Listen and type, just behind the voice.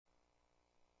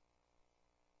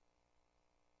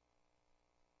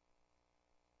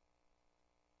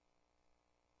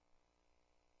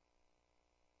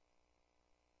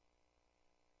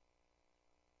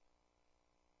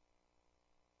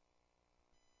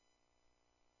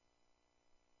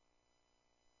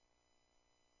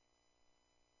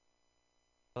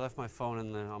left my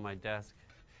phone on my desk.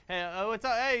 Hey, what's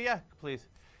up? Hey, yeah, please.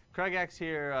 Craig X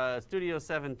here, Studio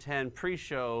 710,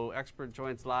 pre-show, Expert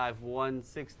Joints Live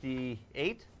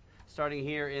 168, starting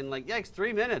here in like, yikes,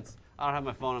 3 minutes. I don't have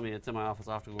my phone on me. It's in my office.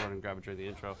 I'll have to go ahead and grab it during the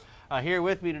intro. Here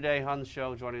with me today on the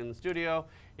show, joining in the studio,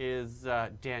 is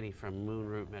Dani from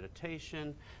Moonroot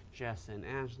Meditation, Jess and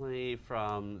Ashley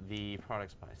from the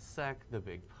Products by Sec, Tha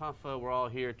Big Puffa. We're all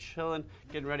here chilling,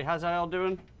 getting ready. How's that all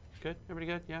doing? Good? Everybody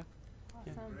good? Yeah?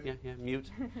 Awesome. Yeah.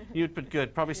 Mute. Mute, but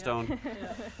good. Probably stoned.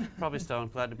 Probably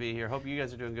stoned. Glad to be here. Hope you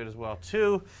guys are doing good as well,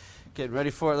 too. Getting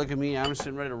ready for it. Look at me. I'm just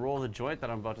getting ready to roll the joint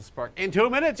that I'm about to spark in 2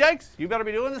 minutes. Jakes, you better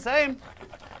be doing the same.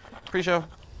 Pre-show.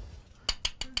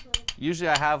 Usually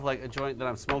I have like a joint that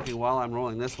I'm smoking while I'm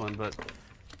rolling this one, but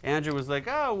Andrew was like,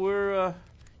 oh,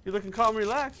 you're looking calm and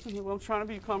relaxed. I said, well, I'm trying to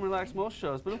be calm and relaxed most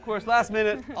shows. But of course, last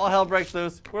minute, all hell breaks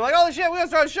loose. We're like, holy shit, we gotta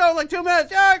start a show in like 2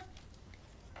 minutes.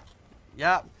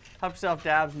 Yeah. Help yourself,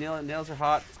 dabs. Nails are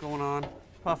hot. What's going on?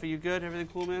 Puffy, you good? Everything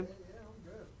cool, man?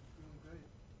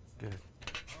 Yeah, I'm good.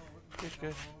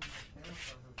 Good.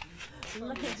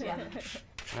 Look at you.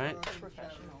 Right?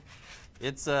 Professional.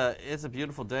 It's a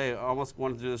beautiful day. I almost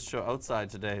wanted to do this show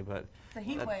outside today, but It's a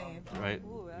heat wave. right?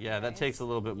 Ooh, that's Yeah, that nice. takes a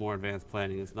little bit more advanced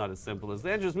planning. It's not as simple as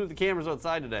Andrew just moved the cameras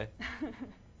outside today.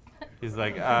 He's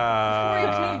like,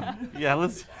 yeah,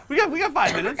 we got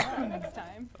 5 minutes. Next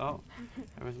time. Oh,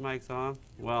 his mic's on.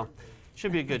 Well,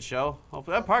 should be a good show.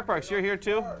 Hopefully, Parks, you're here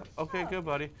too. Okay, good,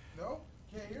 buddy. No?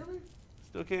 Can't hear me?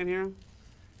 Still can't hear him.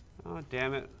 Oh,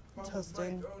 damn it.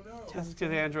 Testing. Oh, no. This is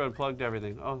because Andrew unplugged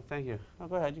everything. Oh, thank you. Oh,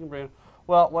 go ahead. You can bring it.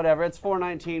 Well, whatever. It's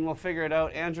 4:19. We'll figure it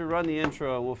out. Andrew, run the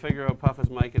intro, and we'll figure out Puffa's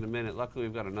mic in a minute. Luckily,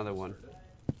 we've got another one.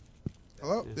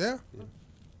 Hello? Yeah? Yeah.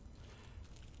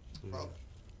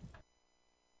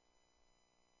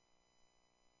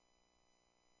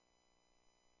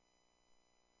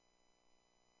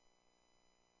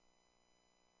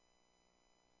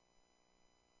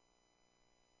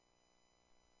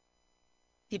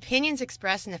 The opinions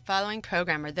expressed in the following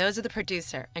program are those of the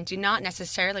producer and do not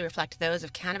necessarily reflect those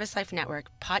of Cannabis Life Network,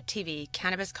 Pot TV,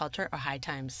 Cannabis Culture, or High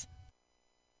Times.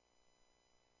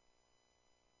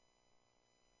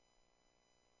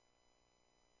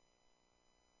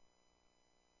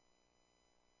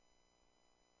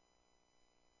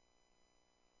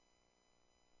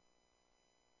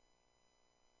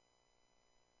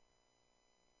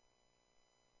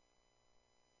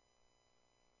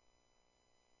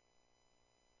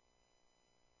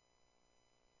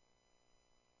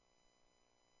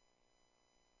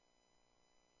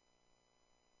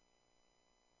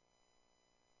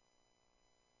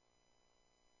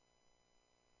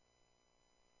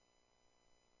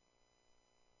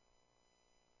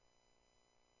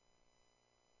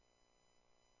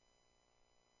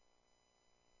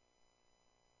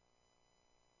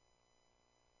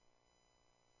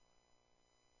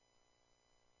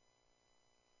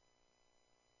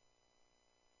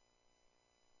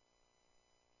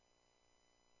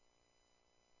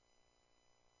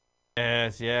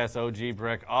 Yes, OG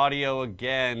Brick. Audio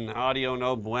again. Audio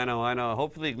no bueno, I know.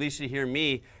 Hopefully at least you hear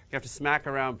me. You have to smack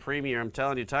around Premiere. I'm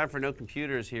telling you, time for no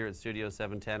computers here at Studio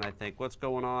 710, I think. What's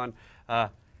going on? Can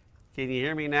you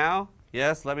hear me now?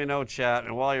 Yes, let me know, chat.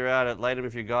 And while you're at it, light them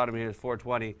if you got them here. It's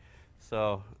 420.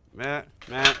 So, man,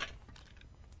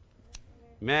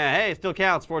 hey, it still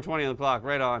counts. 420 on the clock.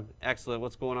 Right on. Excellent.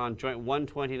 What's going on? Joint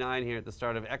 129 here at the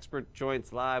start of Expert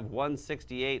Joints Live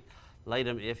 168. Light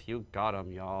them if you got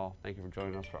them, y'all. Thank you for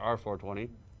joining us for our 420.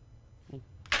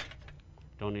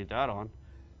 Don't need that on.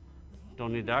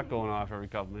 Don't need that going off every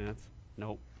couple minutes.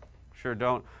 Nope, sure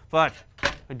don't. But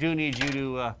I do need you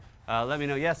to let me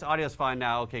know. Yes, audio's fine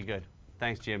now. Okay, good.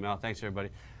 Thanks, GML. Thanks, everybody.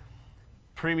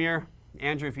 Premiere,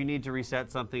 Andrew, if you need to reset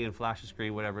something and flash the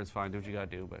screen, whatever, it's fine. Do what you got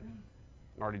to do. But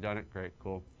already done it. Great,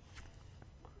 cool.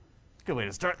 Good way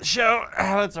to start the show.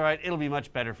 That's all right. It'll be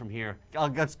much better from here.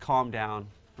 Let's calm down.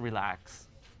 Relax.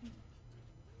 It's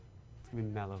gonna be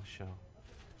a mellow show.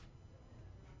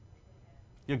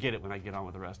 You'll get it when I get on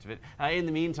with the rest of it. In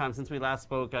the meantime, since we last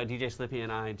spoke, DJ Slippy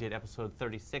and I did episode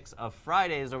 36 of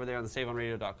Fridays over there on the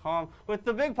SaveOnRadio.com with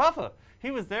Tha Big Puffa.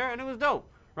 He was there and it was dope.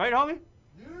 Right, homie?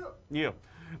 Yeah.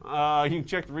 You can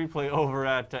check the replay over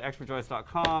at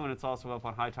expertjoints.com, and it's also up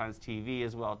on High Times TV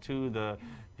as well too.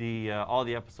 All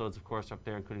the episodes, of course, are up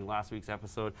there, including last week's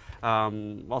episode.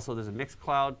 Also, there's a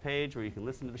Mixcloud page where you can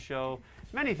listen to the show.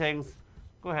 Many things.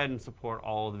 Go ahead and support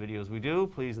all of the videos we do,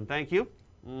 please and thank you.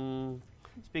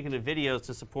 Speaking of videos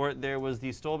to support, there was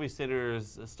the Stolby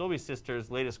Sisters'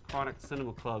 latest Chronic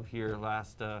Cinema Club here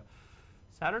last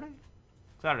Saturday.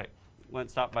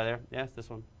 Stopped by there. Yes, this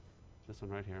one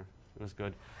right here. It was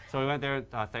good. So we went there.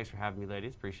 Thanks for having me,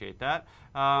 ladies. Appreciate that.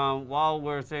 While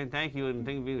we're saying thank you and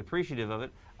being appreciative of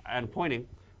it and pointing,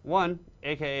 one,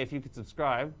 aka if you could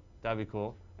subscribe, that'd be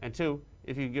cool. And two,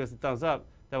 if you could give us a thumbs up,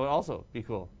 that would also be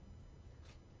cool.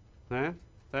 There?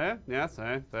 Yes,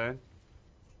 there.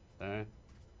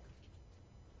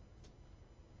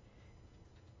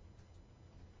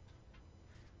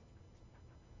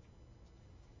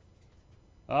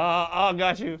 Oh,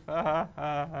 got you.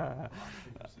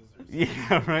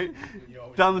 Yeah, right?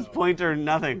 Thumbs, pointer,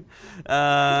 nothing. It's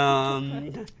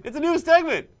a new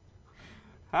segment.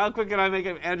 How quick can I make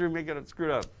it, Andrew make it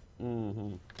screwed up?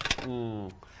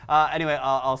 Anyway,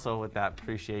 also with that,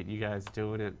 appreciate you guys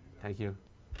doing it. Thank you.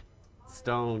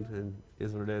 Stoned and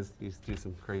is what it is. You used to do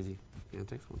some crazy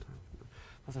antics one time.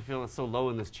 Plus, I feel so low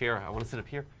in this chair. I want to sit up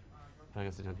here. I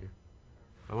gotta sit down here.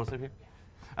 I want to sit up here.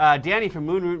 Dani from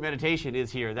Moonroot Meditation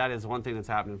is here. That is one thing that's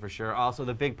happening for sure. Also,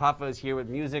 the Big Puffa is here with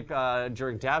music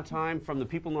during dab time from the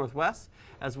People Northwest,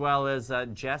 as well as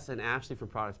Jess and Ashley from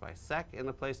Products by Sec in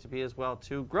the place to be as well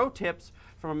too. Grow tips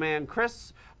from a man,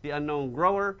 Chris, the unknown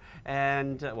grower,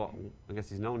 and well, I guess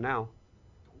he's known now.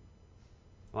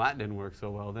 Well, that didn't work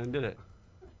so well then, did it?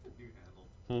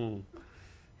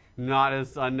 Not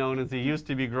as unknown as he used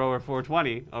to be, Grower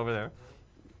 420 over there.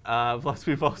 Plus,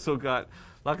 we've also got.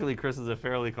 Luckily, Chris is a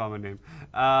fairly common name.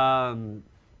 And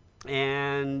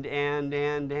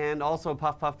also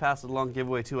Puff Puff passed it along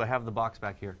giveaway too. I have the box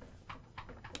back here.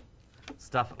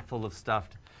 Stuff full of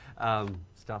stuffed.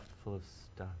 Stuffed full of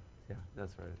stuff. Yeah,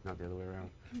 that's right. Not the other way around.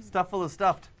 Stuff full of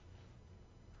stuffed.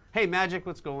 Hey, Magic,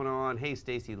 what's going on? Hey,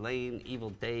 Stacy Lane,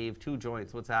 Evil Dave, Two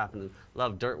Joints, what's happening?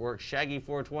 Love Dirt Work, Shaggy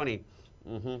 420.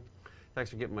 Thanks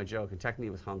for getting my joke. And technically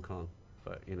it was Hong Kong.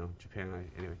 But, you know, Japan,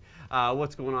 anyway.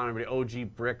 What's going on, everybody?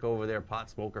 OG Brick over there, Pot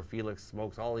Smoker, Felix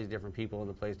Smokes, all these different people in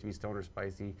the place to be Stoner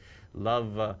Spicy.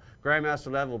 Love,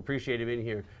 Grandmaster Level, appreciate him in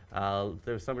here.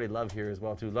 There's somebody Love here as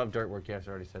well, too. Love Dirt Work, yes,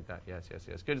 I already said that. Yes.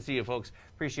 Good to see you, folks.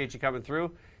 Appreciate you coming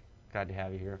through. Glad to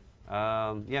have you here.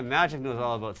 Yeah, Magic knows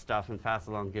all about stuff and passed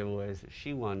along giveaways.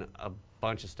 She won a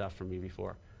bunch of stuff from me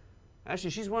before. Actually,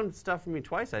 she's won stuff from me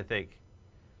twice, I think.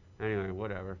 Anyway,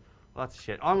 whatever. Lots of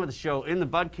shit. On with the show. In the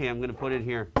bud cam, I'm going to put in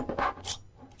here.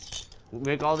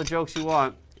 Make all the jokes you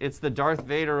want. It's the Darth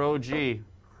Vader OG.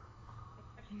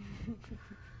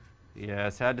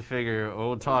 Yes, had to figure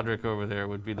old Todrick over there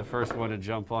would be the first one to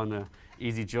jump on the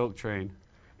easy joke train.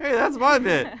 Hey, that's my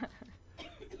bit.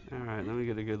 All right, let me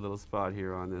get a good little spot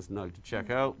here on this nug to check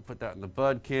out. Put that in the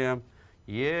bud cam.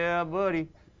 Yeah, buddy.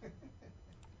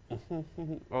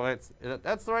 Oh,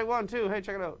 that's the right one, too. Hey,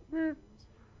 check it out.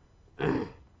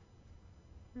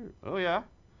 Oh, yeah.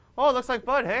 Oh, it looks like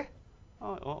Bud, hey?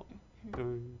 Oh.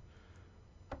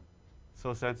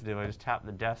 So sensitive. I just tap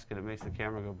the desk and it makes the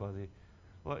camera go buzzy.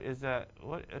 What is that?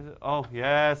 What is it? Oh,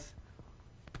 yes.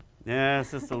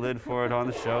 Yes, it's the lid for it on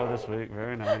the show this week.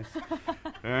 Very nice.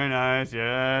 Very nice.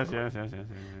 Yes.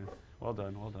 Well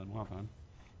done.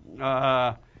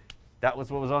 That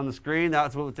was what was on the screen.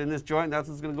 That's what was in this joint. That's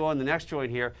what's going to go on the next joint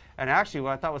here. And actually,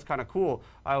 what I thought was kind of cool,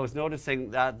 I was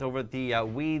noticing that over at the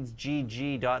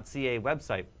weedsgg.ca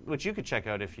website, which you could check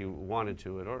out if you wanted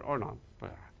to, or not.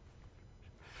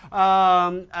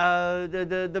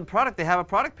 The product, they have a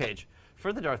product page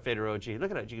for the Darth Vader OG.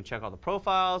 Look at it. You can check all the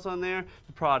profiles on there,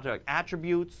 the product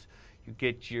attributes. You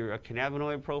get your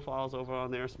cannabinoid profiles over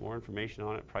on there, some more information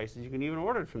on it, prices. You can even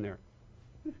order it from there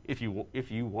if you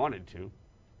wanted to.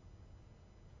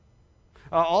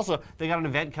 Also, they got an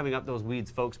event coming up, those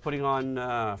Weeds folks, putting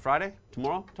on Friday,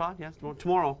 tomorrow, Todd? Yes,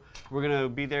 tomorrow. We're going to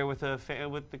be there with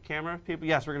the camera people.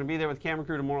 Yes, we're going to be there with camera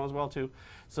crew tomorrow as well, too.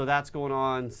 So that's going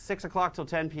on 6 o'clock till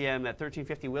 10 p.m. at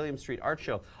 1350 William Street Art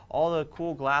Show. All the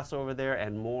cool glass over there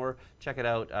and more. Check it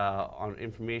out on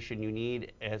information you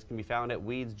need, as can be found at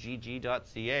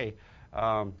weedsgg.ca.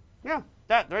 Yeah,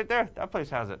 that right there, that place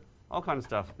has it. All kinds of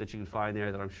stuff that you can find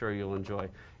there that I'm sure you'll enjoy,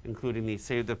 including the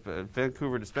Save the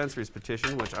Vancouver Dispensaries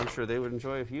petition, which I'm sure they would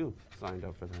enjoy if you signed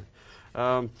up for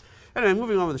that. Anyway,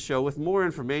 moving on with the show with more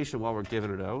information while we're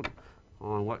giving it out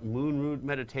on what Moonroot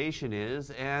Meditation is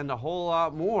and a whole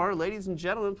lot more. Ladies and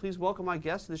gentlemen, please welcome my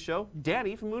guest to the show,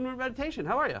 Dani from Moonroot Meditation.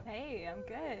 How are you? Hey, I'm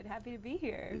good. Happy to be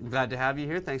here. Glad to have you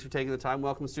here. Thanks for taking the time.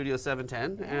 Welcome to Studio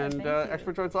 710 and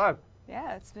Expert Joints Live.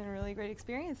 Yeah, it's been a really great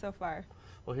experience so far.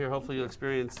 Well, here, hopefully you'll have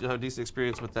a decent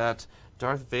experience with that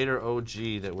Darth Vader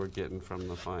OG that we're getting from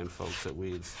the fine folks at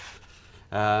Weeds.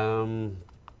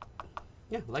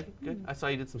 Yeah, like it, good. I saw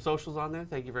you did some socials on there.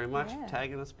 Thank you very much for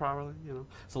tagging us properly. You know,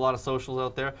 it's a lot of socials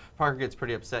out there. Parker gets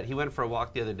pretty upset. He went for a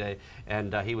walk the other day,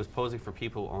 and he was posing for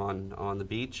people on the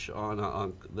beach,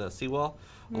 on the seawall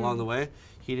along the way.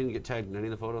 He didn't get tagged in any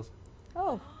of the photos.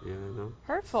 Oh, Yeah, no.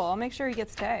 hurtful. I'll make sure he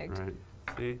gets tagged. Right.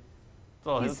 See? He's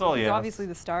That's all he's yes. obviously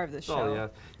the star of this That's all show. yes.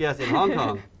 Yes, in Hong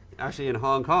Kong. Actually, in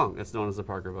Hong Kong, it's known as the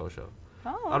Parker Bow Show. Oh,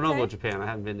 okay. I don't know about Japan. I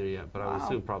haven't been there yet, but I would Wow.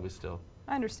 assume probably still.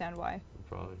 I understand why.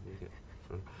 Probably.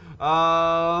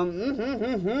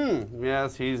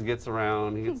 Yes, he gets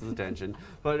around. He gets his attention.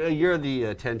 But you're the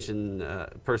attention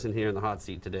person here in the hot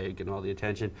seat today, getting all the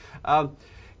attention.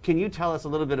 Can you tell us a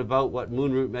little bit about what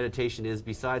Moonroot meditation is,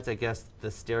 besides, I guess, the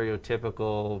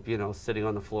stereotypical, sitting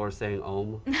on the floor saying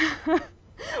Om?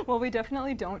 Well, we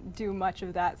definitely don't do much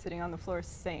of that sitting on the floor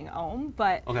saying Om,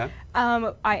 but Okay.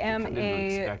 I am I didn't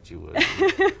a. expect you would.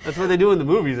 That's what they do in the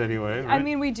movies anyway. Right? I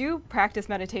mean, we do practice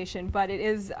meditation, but it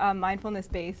is a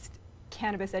mindfulness-based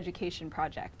cannabis education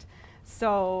project.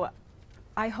 So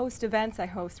I host events, I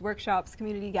host workshops,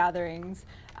 community gatherings,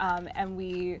 and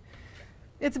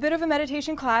it's a bit of a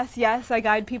meditation class. Yes, I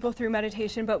guide people through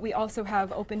meditation, but we also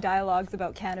have open dialogues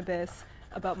about cannabis,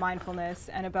 about mindfulness,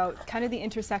 and about kind of the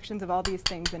intersections of all these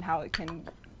things and how it can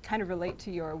kind of relate to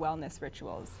your wellness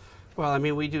rituals. Well, I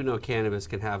mean, we do know cannabis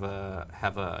can have a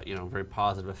very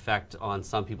positive effect on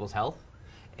some people's health,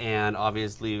 and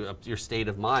obviously your state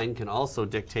of mind can also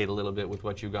dictate a little bit with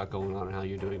what you got going on and how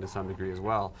you're doing to some degree as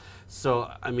well. So,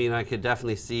 I mean, I could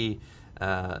definitely see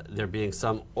there being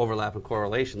some overlap and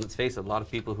correlation. Let's face it, a lot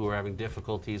of people who are having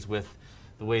difficulties with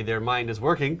the way their mind is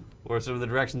working or some of the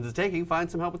directions it's taking find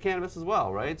some help with cannabis as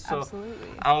well, right? So,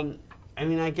 Absolutely. I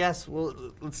mean, I guess, well,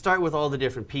 let's start with all the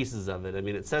different pieces of it. I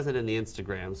mean, it says it in the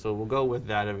Instagram, so we'll go with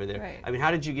that over there. Right. I mean,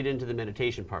 how did you get into the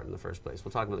meditation part in the first place?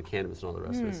 We'll talk about the cannabis and all the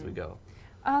rest of it as we go.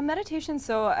 Meditation,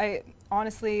 so I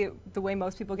honestly, the way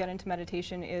most people get into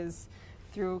meditation is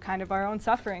through kind of our own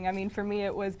suffering. I mean, for me,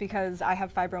 it was because I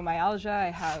have fibromyalgia. I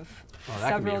have Oh,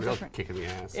 that can be a several real different. kick in the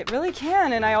ass. It really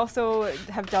can, and I also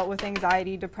have dealt with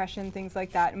anxiety, depression, things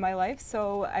like that in my life.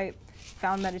 So I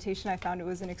found meditation. I found it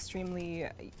was an extremely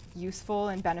useful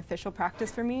and beneficial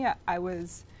practice for me. I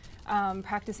was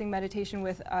practicing meditation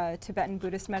with a Tibetan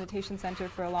Buddhist meditation center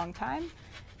for a long time.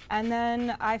 And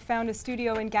then I found a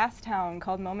studio in Gastown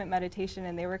called Moment Meditation,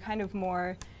 and they were kind of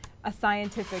more a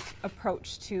scientific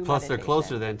approach to Plus, meditation. they're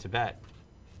closer than Tibet.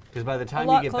 Because by the time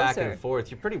you lot get back closer. and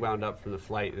forth, you're pretty wound up from the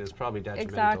flight, and it's probably detrimental.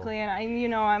 Exactly,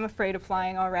 and I'm afraid of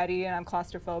flying already, and I'm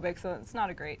claustrophobic, so it's not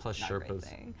a great, Plus not a great Sherpas.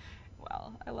 thing.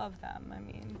 Well, I love them. I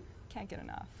mean, can't get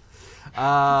enough.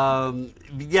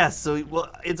 Yes, so well,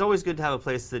 it's always good to have a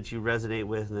place that you resonate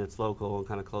with and that's local and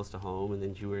kind of close to home and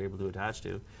that you were able to attach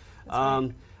to.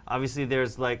 right. Obviously,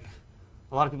 there's like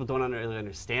a lot of people don't really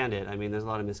understand it. I mean, there's a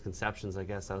lot of misconceptions, I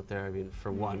guess, out there. I mean,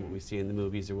 for one, what we see in the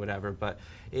movies or whatever, but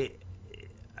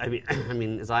I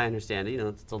mean, as I understand it,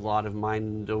 it's a lot of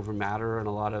mind over matter and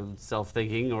a lot of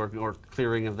self-thinking or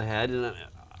clearing of the head. And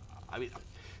I mean,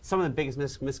 some of the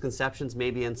biggest misconceptions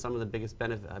maybe and some of the biggest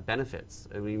benefits.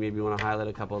 I mean, maybe you want to highlight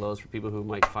a couple of those for people who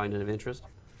might find it of interest.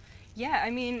 Yeah, I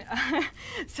mean,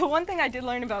 so one thing I did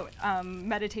learn about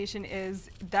meditation is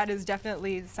that is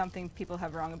definitely something people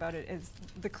have wrong about it, is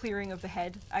the clearing of the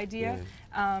head idea.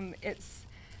 It's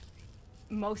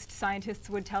most scientists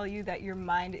would tell you that your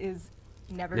mind is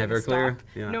never going to clear,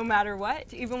 stop, no matter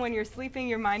what. Even when you're sleeping,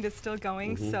 your mind is still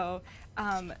going. So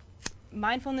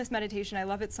mindfulness meditation, I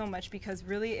love it so much because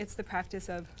really it's the practice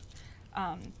of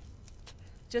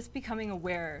just becoming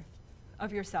aware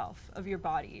of yourself, of your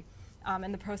body,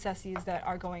 and the processes that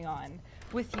are going on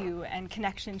with you and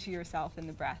connection to yourself and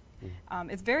the breath.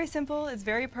 It's very simple, it's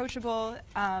very approachable,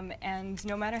 and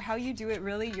no matter how you do it,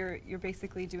 really, you're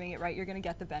basically doing it right. You're going to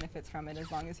get the benefits from it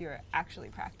as long as you're actually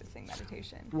practicing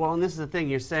meditation. Well, and this is the thing,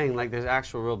 you're saying like there's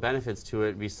actual real benefits to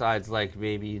it besides like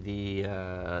maybe the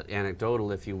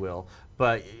anecdotal, if you will,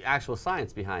 but actual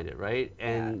science behind it, right?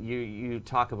 And you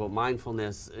talk about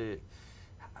mindfulness.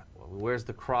 Where's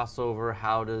the crossover?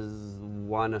 How does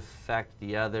one affect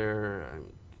the other?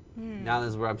 Now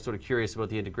this is where I'm sort of curious about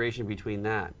the integration between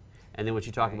that. And then what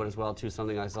you talk about as well, too,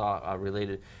 something I saw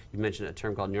related, you mentioned a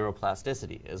term called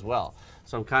neuroplasticity as well.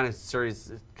 So I'm kind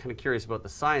of curious about the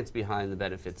science behind the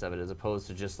benefits of it as opposed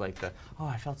to just like the, oh,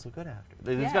 I felt so good after.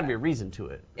 There's got to be a reason to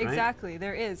it, right? Exactly,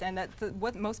 there is. And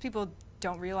what most people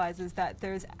don't realize is that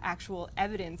there's actual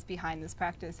evidence behind this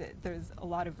practice. There's a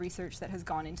lot of research that has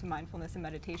gone into mindfulness and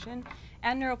meditation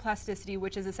and neuroplasticity,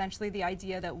 which is essentially the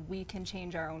idea that we can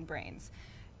change our own brains.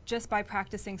 Just by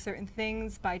practicing certain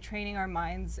things, by training our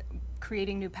minds,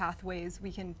 creating new pathways,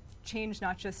 we can change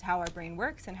not just how our brain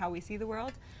works and how we see the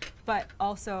world, but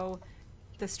also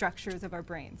the structures of our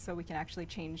brain. So we can actually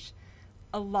change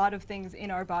a lot of things in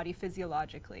our body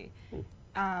physiologically. So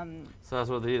that's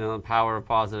what the power of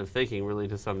positive thinking really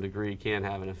to some degree can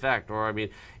have an effect. Or I mean,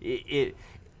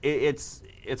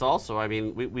 it's also, I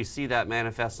mean, we see that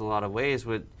manifest in a lot of ways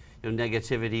with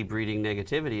negativity breeding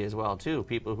negativity as well too.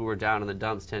 People who are down in the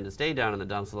dumps tend to stay down in the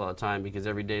dumps a lot of time because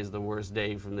every day is the worst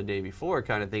day from the day before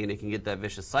kind of thing, and it can get that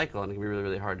vicious cycle, and it can be really,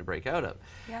 really hard to break out of.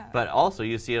 Yeah. But also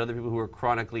you see other people who are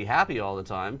chronically happy all the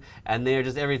time, and they're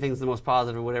just, everything's the most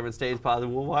positive or whatever, and stays positive.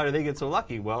 Well, why do they get so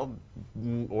lucky? Well,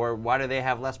 or why do they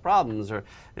have less problems? Or,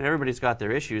 and everybody's got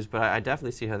their issues, but I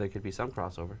definitely see how there could be some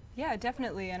crossover. Yeah,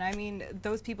 definitely. And I mean,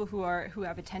 those people who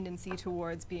have a tendency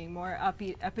towards being more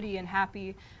uppity and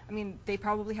happy, I mean, they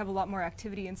probably have a lot more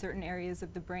activity in certain areas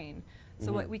of the brain.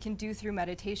 So what we can do through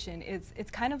meditation is,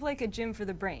 it's kind of like a gym for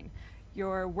the brain.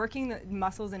 You're working the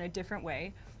muscles in a different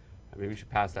way. Maybe we should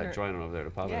pass that joint over there to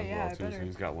Papa as well, too, so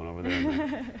he's got one over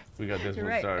there. We got this You're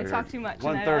one right. started. I talk too much.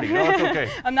 1:30. No, it's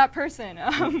okay. I'm that person.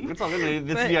 It's all good.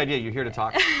 This is the idea. You're here to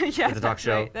talk. Yeah, it's a talk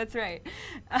show. Right, that's right.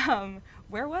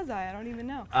 Where was I don't even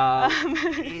know.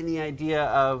 In the idea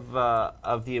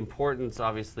of the importance,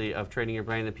 obviously, of training your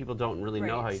brain, that people don't really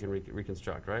know how you can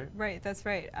reconstruct, right? Right, that's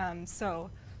right. So,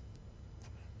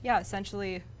 yeah,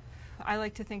 essentially, I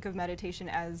like to think of meditation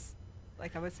as,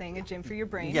 like I was saying, a gym for your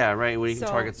brain. Yeah, right, where you can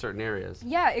target certain areas.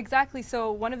 Yeah, exactly.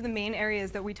 So one of the main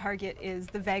areas that we target is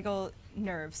the vagal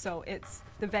nerve. So it's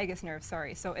the vagus nerve,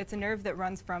 sorry. So it's a nerve that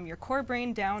runs from your core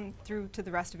brain down through to the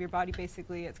rest of your body,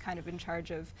 basically. It's kind of in charge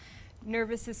of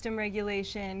nervous system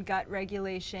regulation, gut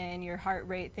regulation, your heart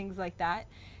rate, things like that.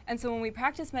 And so when we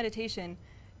practice meditation,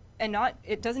 and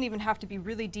it doesn't even have to be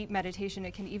really deep meditation,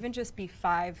 it can even just be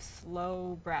 5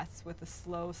 slow breaths with a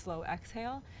slow, slow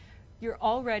exhale. You're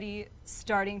already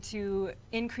starting to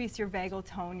increase your vagal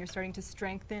tone. You're starting to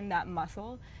strengthen that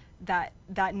muscle, that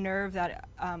nerve, that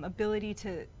ability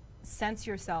to sense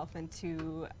yourself and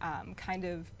to kind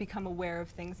of become aware of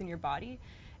things in your body.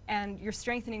 And you're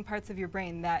strengthening parts of your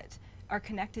brain that are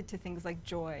connected to things like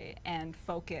joy and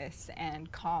focus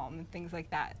and calm and things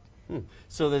like that.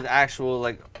 So there's actual,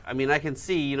 like, I mean, I can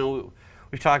see,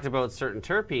 we've talked about certain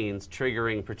terpenes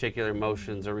triggering particular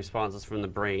emotions or responses from the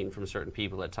brain from certain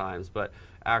people at times, but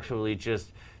actually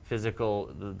just physical,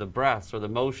 the breaths or the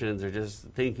motions or just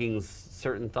thinking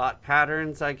certain thought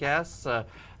patterns, I guess.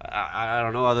 I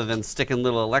don't know, other than sticking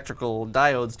little electrical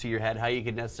diodes to your head, how you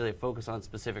could necessarily focus on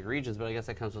specific regions, but I guess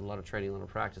that comes with a lot of training, a lot of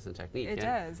practice and technique. It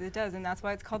does, and that's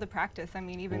why it's called a practice. I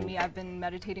mean, even me, I've been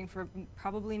meditating for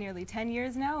probably nearly 10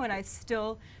 years now, and I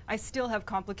still have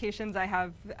complications.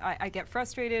 I get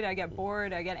frustrated, I get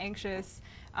bored, I get anxious,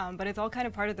 but it's all kind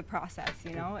of part of the process,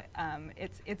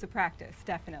 It's a practice,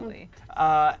 definitely.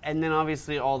 And then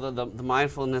obviously all the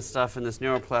mindfulness stuff and this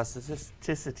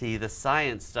neuroplasticity, the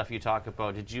science stuff you talk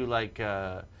about. Did you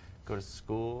go to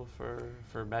school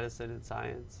for medicine and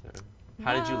science? Or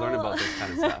how did you learn about this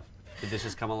kind of stuff? Did this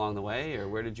just come along the way, or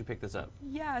where did you pick this up?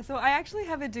 Yeah, so I actually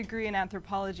have a degree in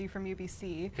anthropology from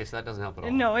UBC. Okay, so that doesn't help at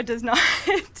all. No, it does not.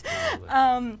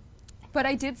 But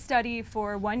I did study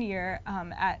for 1 year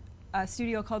at a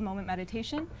studio called Moment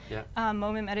Meditation. Yeah.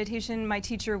 Moment Meditation, my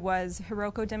teacher was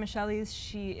Hiroko Demichelis.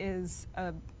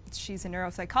 She's a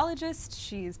neuropsychologist.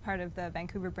 She's part of the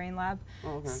Vancouver Brain Lab.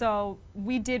 Oh, okay. So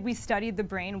we studied the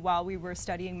brain while we were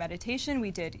studying meditation.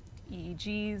 We did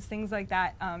EEGs, things like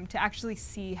that, to actually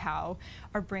see how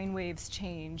our brain waves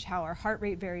change, how our heart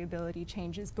rate variability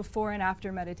changes before and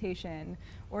after meditation,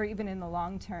 or even in the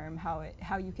long term, how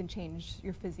you can change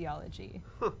your physiology.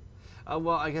 Huh.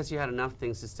 Well, I guess you had enough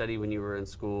things to study when you were in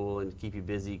school and to keep you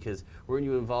busy, because weren't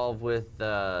you involved with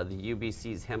the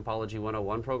UBC's Hempology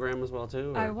 101 program as well,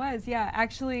 too? Or? I was, yeah.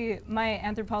 Actually, my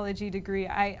anthropology degree,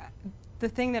 the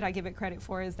thing that I give it credit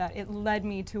for is that it led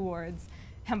me towards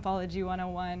Hempology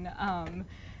 101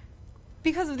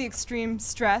 because of the extreme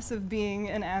stress of being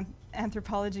an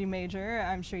anthropology major.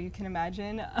 I'm sure you can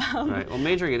imagine. Right. Well,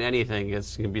 majoring in anything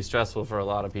can be stressful for a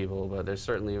lot of people, but there's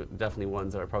definitely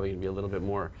ones that are probably going to be a little bit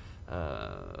more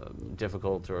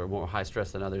difficult or more high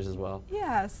stress than others as well.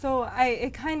 Yeah, so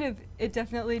it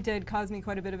definitely did cause me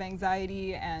quite a bit of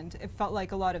anxiety, and it felt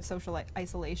like a lot of social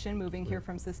isolation moving here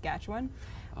from Saskatchewan.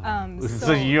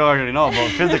 So you already know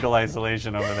about physical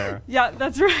isolation over there. Yeah,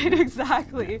 that's right,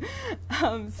 exactly.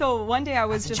 So one day I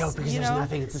was That's a joke, because there's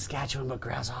nothing in Saskatchewan but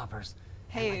grasshoppers.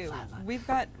 Hey, we've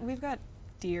got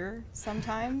deer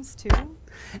sometimes too.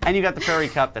 And you got the prairie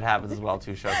cup that happens as well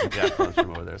too. Shout out to Jack Close from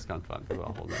over there, Skunk Funk as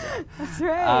well, holding it down. That's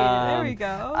right. There we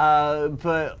go.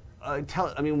 But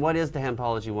what is the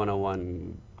Hempology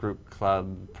 101 group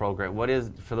club program? What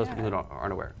is, for those people who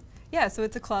aren't aware? Yeah, so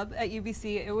it's a club at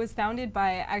UBC. It was founded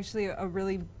by actually a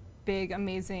really big,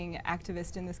 amazing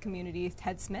activist in this community,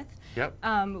 Ted Smith. Yep.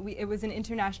 It was an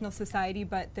international society,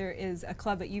 but there is a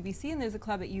club at UBC and there's a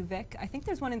club at UVic. I think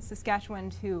there's one in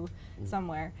Saskatchewan too,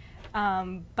 somewhere.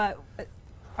 But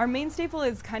Our main staple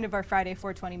is kind of our Friday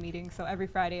 420 meeting. So every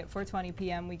Friday at 4:20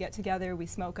 p.m. we get together, we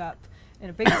smoke up in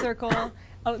a big circle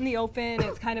out in the open.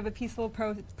 It's kind of a peaceful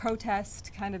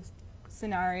protest kind of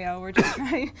scenario. We're just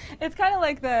trying. It's kind of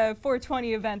like the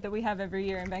 420 event that we have every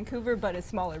year in Vancouver, but a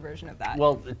smaller version of that.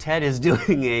 Well, Ted is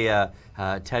doing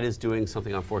Ted is doing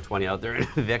something on 420 out there in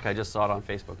Vic. I just saw it on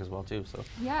Facebook as well too. So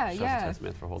yeah, shows yeah. Ted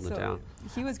Smith for holding So it down.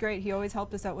 he was great. He always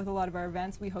helped us out with a lot of our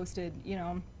events. We hosted,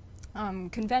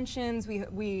 conventions.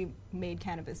 We made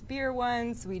cannabis beer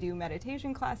once. We do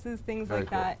meditation classes, things Very like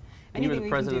cool. that. And you were Anything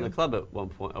the we can president of do. the club at one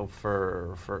point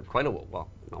for quite a while.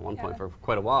 Not one point, Yeah. for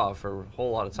quite a while, for a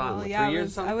whole lot of time. Well, Like yeah, 3 years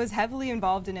or something? I was heavily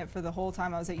involved in it for the whole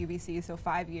time I was at UBC, so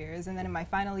 5 years. And then in my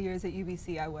final years at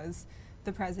UBC, I was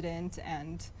the president.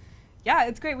 And yeah,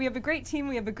 it's great. We have a great team.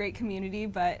 We have a great community.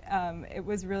 But it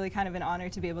was really kind of an honor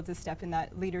to be able to step in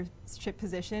that leadership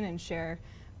position and share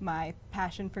my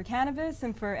passion for cannabis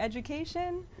and for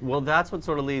education. Well, that's what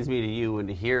sort of leads me to you and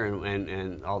to here,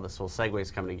 and all this whole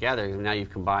segues coming together. Now you've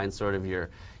combined sort of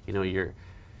your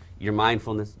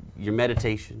mindfulness, your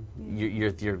meditation,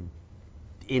 your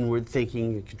inward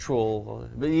thinking, your control.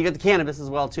 But you got the cannabis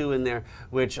as well too in there,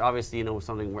 which obviously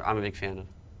something I'm a big fan of.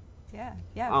 Yeah,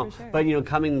 for sure. But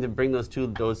coming to bring those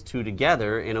two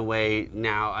together in a way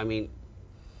now, I mean,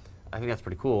 I think that's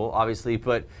pretty cool, obviously,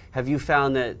 but have you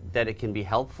found that it can be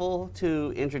helpful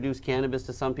to introduce cannabis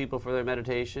to some people for their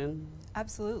meditation?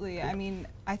 Absolutely. I mean,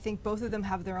 I think both of them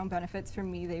have their own benefits. For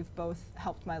me, they've both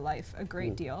helped my life a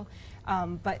great deal.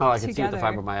 But Oh, I can see with together, the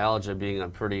fibromyalgia being a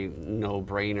pretty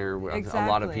no-brainer. A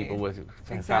lot of people with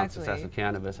found success with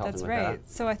cannabis helping That's with right.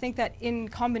 that. So I think that in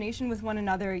combination with one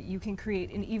another, you can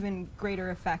create an even greater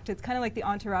effect. It's kind of like the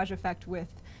entourage effect with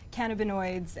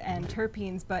cannabinoids and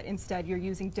terpenes, but instead you're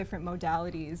using different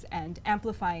modalities and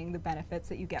amplifying the benefits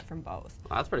that you get from both.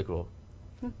 Well, that's pretty cool.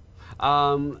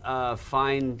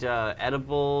 Find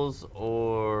edibles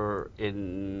or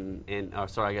ingesting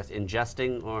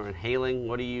or inhaling.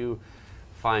 What do you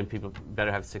find people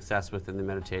better have success with in the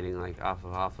meditating, like off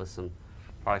of some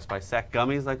products by Sec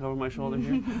gummies, like over my shoulder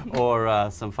here,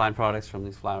 or some fine products from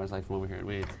these flowers, like from over here at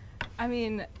Weeds? I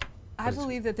mean, I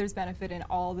believe that there's benefit in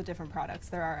all the different products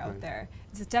there are out there.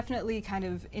 It's definitely kind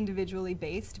of individually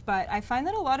based, but I find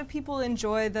that a lot of people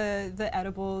enjoy the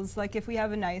edibles. Like if we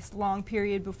have a nice long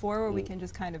period before where we can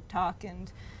just kind of talk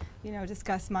and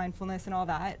discuss mindfulness and all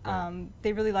that,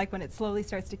 they really like when it slowly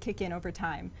starts to kick in over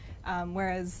time.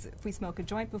 Whereas if we smoke a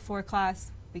joint before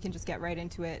class, we can just get right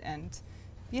into it, and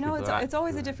it's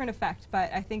always a different effect, but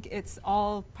I think it's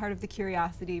all part of the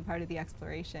curiosity, part of the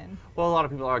exploration. Well, a lot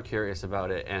of people are curious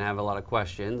about it and have a lot of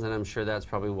questions, and I'm sure that's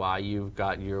probably why you've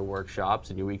got your workshops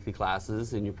and your weekly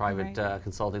classes and your private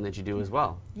consulting that you do as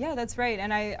well. Yeah, that's right.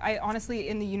 And I honestly,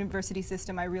 in the university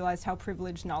system, I realized how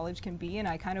privileged knowledge can be, and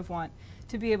I kind of want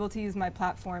to be able to use my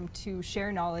platform to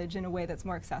share knowledge in a way that's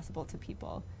more accessible to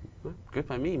people. Good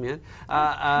by me, man.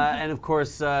 And of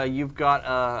course, you've got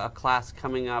a class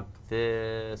coming up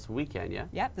this weekend, yeah?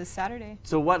 Yeah, this Saturday.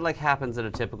 So what happens at a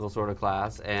typical sort of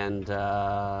class, and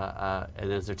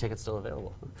is there tickets still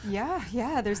available?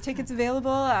 Yeah, there's tickets available.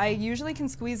 I usually can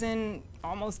squeeze in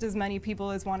almost as many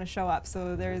people as want to show up,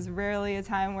 so there's rarely a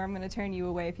time where I'm going to turn you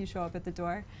away if you show up at the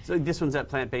door. So this one's at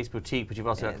Plant-Based Boutique, but you've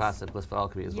also got classes at Blissful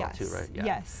Alchemy as well too, right? Yeah.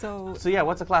 Yes. So yeah,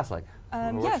 what's a class like?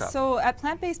 So at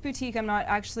Plant-Based Boutique, I'm not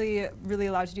actually really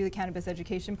allowed to do the cannabis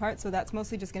education part, so that's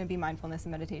mostly just going to be mindfulness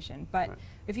and meditation. But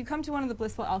if you come to one of the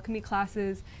Blissful Alchemy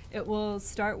classes, it will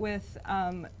start with,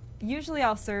 usually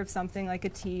I'll serve something like a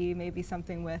tea, maybe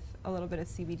something with a little bit of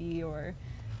CBD, or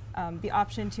the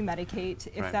option to medicate,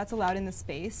 if that's allowed in the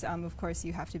space. Of course,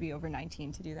 you have to be over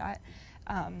 19 to do that.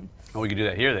 We could do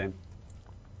that here then.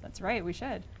 That's right, we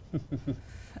should.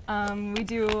 We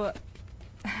do...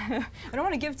 I don't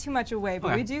want to give too much away,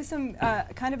 but we do some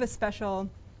kind of a special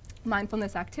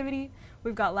mindfulness activity.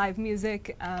 We've got live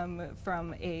music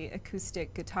from a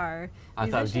acoustic guitar I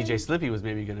thought musician. DJ Slippy was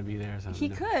maybe going to be there or something.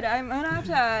 He could. I'm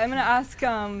gonna ask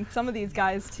some of these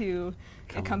guys to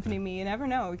accompany me. You never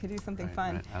know. We could do something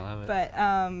fun. Right. I love it. But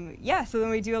yeah, so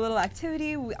then we do a little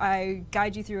activity. I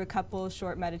guide you through a couple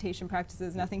short meditation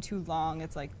practices. Nothing too long.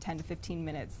 It's like 10 to 15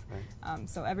 minutes.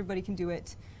 So everybody can do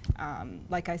it.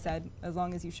 Like I said, as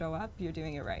long as you show up, you're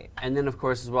doing it right. And then, of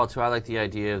course, as well, too, I like the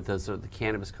idea of the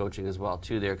cannabis coaching as well,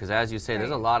 too, there, because as you say, there's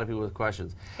a lot of people with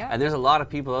questions. And there's a lot of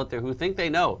people out there who think they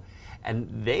know,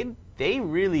 and they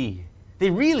really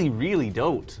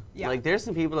don't. Like, there's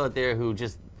some people out there who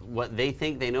just, what they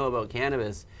think they know about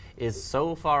cannabis is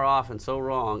so far off and so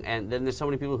wrong, and then there's so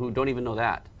many people who don't even know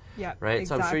that. Right?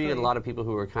 So I'm sure you get a lot of people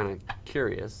who are kind of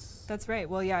curious. That's right.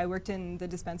 Well, yeah, I worked in the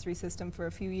dispensary system for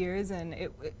a few years, and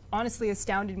it honestly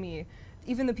astounded me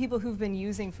even the people who've been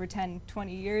using for 10,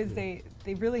 20 years, they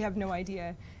really have no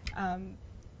idea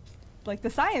like the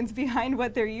science behind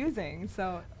what they're using.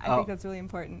 So I think that's really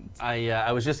important.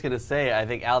 I was just going to say, I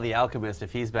think Al the Alchemist,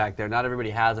 if he's back there, not everybody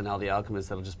has an Al the Alchemist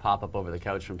that'll just pop up over the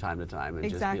couch from time to time and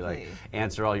just be like,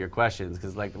 answer all your questions.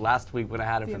 Because like last week when I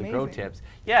had it for the grow tips,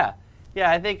 yeah,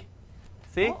 I think,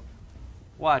 see,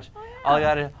 watch. Oh,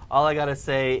 yeah. All I gotta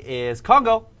say is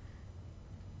Congo.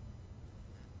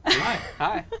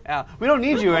 Hi. Al. We don't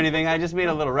need you or anything. I just made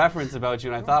a little reference about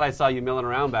you, and I thought I saw you milling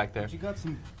around back there. You got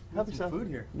some. Help yourself. Food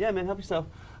here. Yeah, man, help yourself.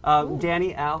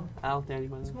 Danny, Danny.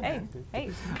 Hey, good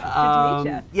to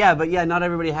meet you. Yeah, but yeah, not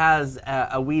everybody has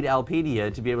a weed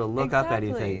Alpedia to be able to look up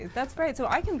anything. That's right. So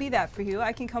I can be that for you.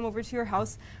 I can come over to your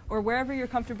house or wherever you're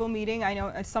comfortable meeting. I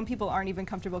know some people aren't even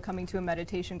comfortable coming to a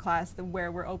meditation class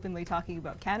where we're openly talking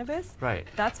about cannabis. Right.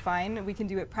 That's fine. We can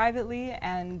do it privately.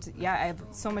 And yeah, I have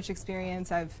so much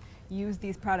experience. I've used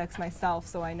these products myself,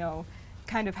 so I know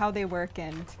kind of how they work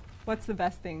and what's the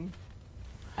best thing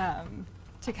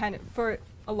to kind of, for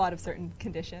a lot of certain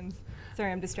conditions.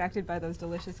 Sorry, I'm distracted by those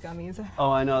delicious gummies. Oh,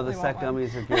 I know, the sec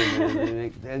gummies are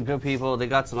good. They're good people. They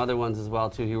got some other ones as well,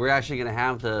 too. We're actually going to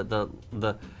have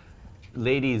the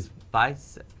ladies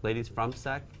from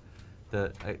sec. I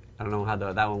don't know how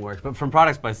that one works, but from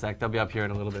Products by Sec, they'll be up here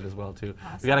in a little bit as well, too.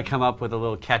 Awesome. We got to come up with a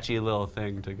little catchy little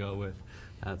thing to go with.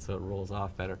 That's so it rolls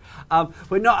off better.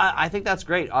 But no, I think that's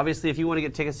great. Obviously, if you want to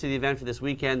get tickets to the event for this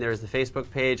weekend, there's the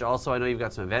Facebook page. Also, I know you've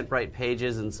got some Eventbrite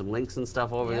pages and some links and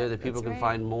stuff over there that people can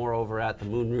find more over at the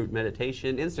Moonroot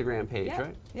Meditation Instagram page,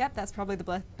 right? Yep, that's probably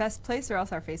the best place, or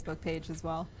else our Facebook page as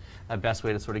well. A best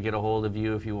way to sort of get a hold of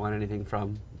you if you want anything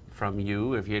from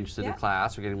you, if you're interested in the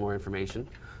class or getting more information.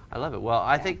 I love it. Well,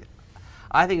 I think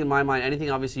in my mind, anything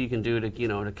obviously you can do to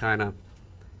to kind of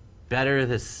better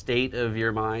the state of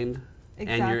your mind.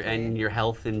 Exactly. And your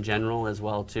health in general as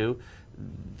well too,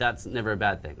 that's never a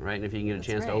bad thing, right? And if you can get a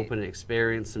chance to open and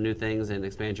experience some new things and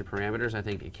expand your parameters, I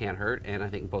think it can't hurt. And I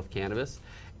think both cannabis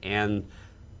and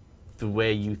the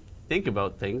way you think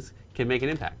about things can make an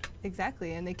impact.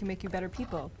 Exactly, and they can make you better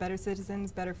people, better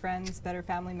citizens, better friends, better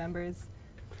family members.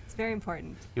 It's very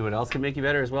important. You know what else can make you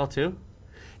better as well too?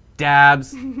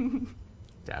 Dabs.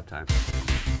 Dab time.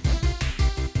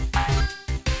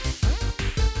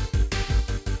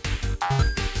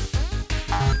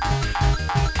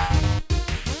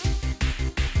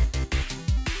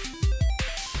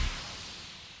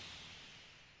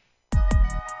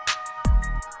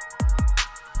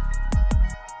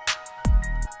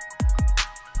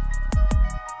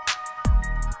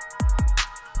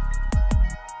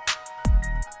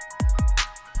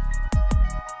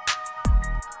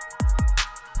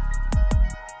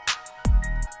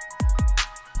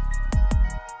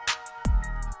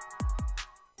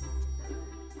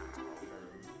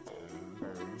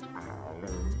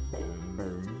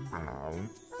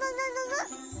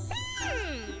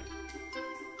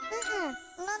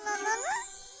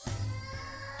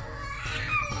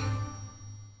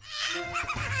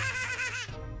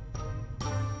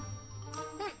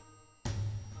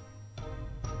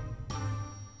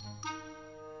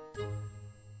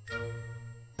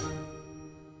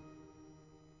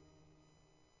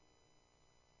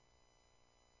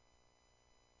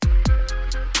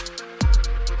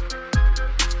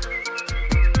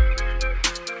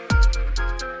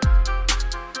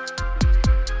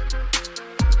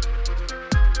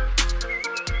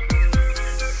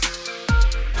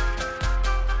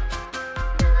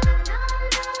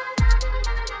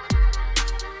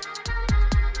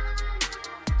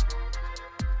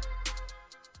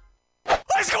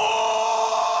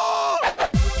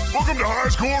 Welcome to High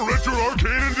School Retro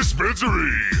Arcade and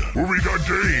Dispensary, where we got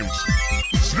games,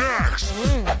 snacks,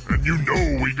 and you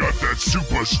know we got that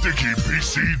super sticky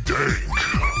PC dank.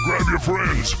 Grab your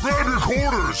friends, grab your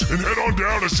quarters, and head on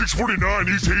down to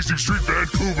 649 East Hastings Street,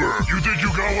 Vancouver. You think you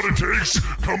got what it takes?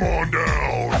 Come on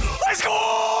down. Let's go!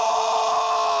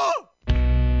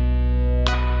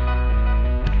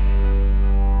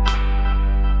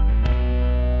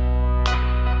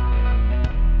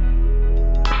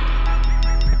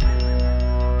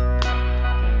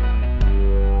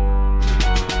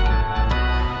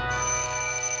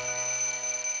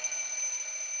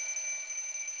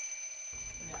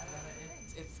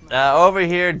 Over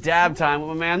here, dab time with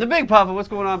my man, the Big Puffa. What's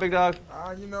going on, big dog?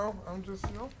 You know, I'm just,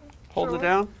 holding it chilling.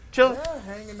 down, chilling. Yeah,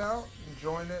 hanging out,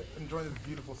 enjoying this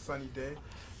beautiful sunny day.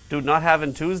 Dude, not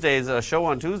having Tuesdays, a show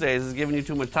on Tuesdays is giving you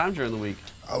too much time during the week.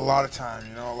 A lot of time,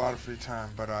 a lot of free time.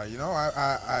 But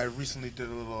I recently did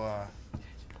a little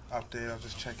update. I was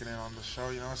just checking in on the show.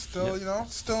 Still,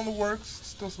 still in the works.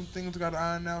 Still some things got to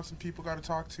iron out. Some people got to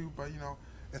talk to. But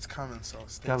It's coming, so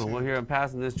stay Coming. tuned. Well, here I'm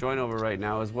passing this joint over right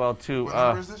now as well too. What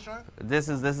number is this joint? This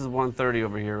is 130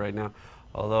 over here right now.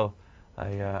 Although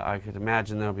I could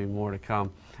imagine there'll be more to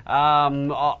come.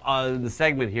 The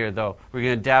segment here though, we're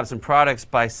gonna dab some products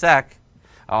by Sec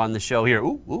on the show here.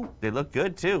 Ooh, they look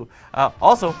good too.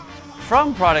 Also,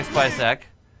 from Products by Sec,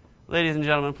 ladies and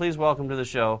gentlemen, please welcome to the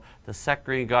show the Sec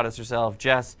Green goddess herself,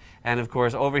 Jess, and of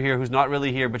course over here, who's not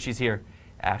really here but she's here,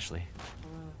 Ashley.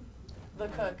 The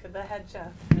cook, the head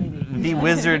chef. The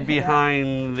wizard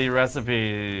behind the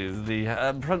recipes.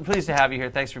 Pleased to have you here.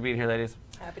 Thanks for being here, ladies.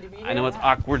 Happy to be here. I know it's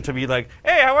awkward to be like,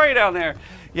 hey, how are you down there?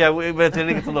 Yeah, but then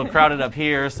it gets a little crowded up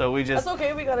here, so we just. That's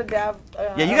okay. We got a dab.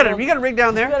 Yeah, you got a rig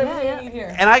down there. We got everything we need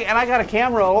here. And I got a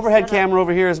camera, overhead camera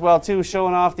over here as well too,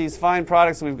 showing off these fine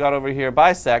products that we've got over here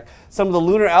by Sec. Some of the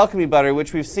Lunar Alchemy butter,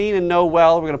 which we've seen and know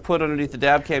well. We're gonna put underneath the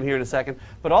dab cam here in a second.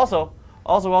 But also,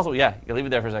 yeah, you can leave it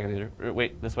there for a second, Andrew.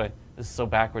 Wait, this way. This is so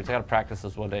backwards. I gotta practice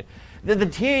this one day. The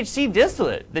THC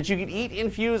distillate that you can eat,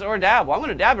 infuse, or dab. Well, I'm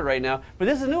gonna dab it right now, but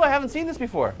this is new. I haven't seen this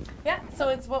before. Yeah, so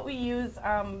it's what we use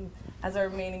as our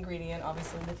main ingredient,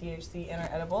 obviously the THC in our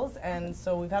edibles, and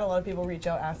so we've had a lot of people reach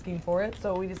out asking for it,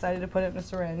 so we decided to put it in a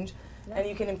syringe, and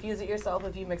you can infuse it yourself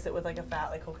if you mix it with like a fat,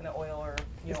 like coconut oil or,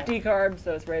 you know. It's decarb,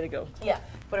 so it's ready to go. Yeah,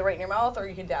 put it right in your mouth, or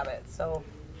you can dab it, so.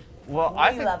 Well,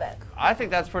 We love it. I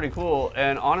think that's pretty cool,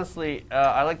 and honestly,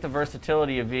 I like the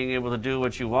versatility of being able to do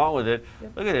what you want with it.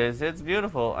 Yep. Look at this; it's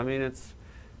beautiful. I mean, it's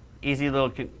easy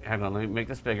little. Hang on, let me make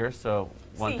this bigger. So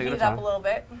one thing at a time. Heat it up a little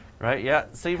bit. Right? Yeah.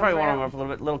 So you probably want to warm up a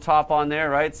little bit. Little top on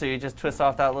there, right? So you just twist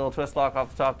off that little twist lock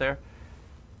off the top there,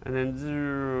 and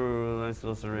then nice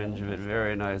little syringe of it.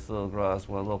 Very nice little glass.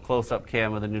 Well, a little close-up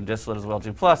cam with a new distillate as well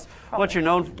too. Plus, what you're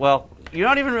known for, well, you're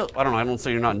not even. I don't know. I don't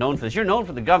say you're not known for this. You're known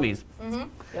for the gummies. Mm-hmm.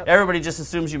 Yep. Everybody just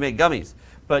assumes you make gummies,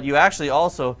 but you actually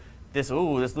also this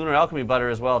Lunar Alchemy butter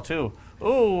as well too.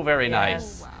 Ooh, very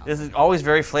nice. Wow. This is always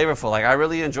very flavorful. Like I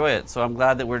really enjoy it, so I'm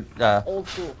glad that we're Old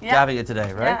school. dabbing it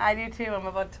today, right? Yeah, I do too. I'm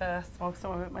about to smoke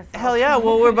some of it myself. Hell yeah!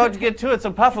 Well, we're about to get to it.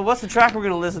 So Puffa, what's the track we're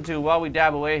going to listen to while we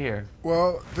dab away here?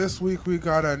 Well, this week we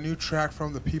got a new track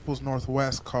from the People's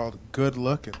Northwest called "Good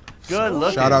Looking." Good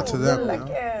looking. Shout out to them. Good You know?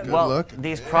 looking. Good Well, looking.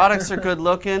 these products are good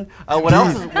looking. What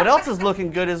else is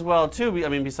looking good as well too? I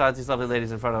mean, besides these lovely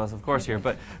ladies in front of us, of course, here.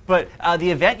 But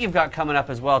the event you've got coming up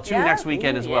as well too Yeah. next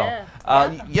weekend as well. Yeah.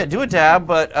 Yeah, do a dab,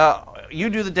 but you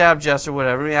do the dab, Jess, or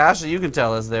whatever. Yeah, Ashley, you can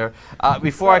tell us there.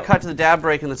 Before I cut to the dab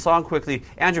break and the song quickly,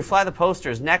 Andrew, fly the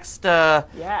posters next Saturday,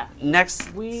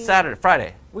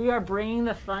 Friday. We are bringing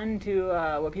the fun to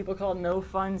what people call No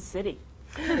Fun City.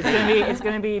 It's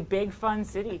gonna be Big Fun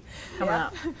City coming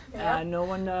up. Not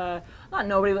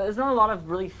nobody, but there's not a lot of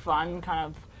really fun kind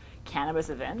of cannabis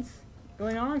events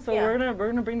going on. So we're gonna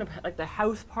bring the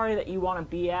house party that you want to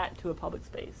be at to a public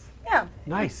space. Yeah.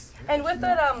 Nice. And with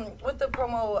that, with the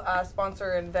promo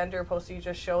sponsor and vendor poster you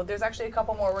just showed, there's actually a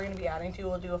couple more we're going to be adding to.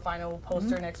 We'll do a final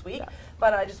poster next week.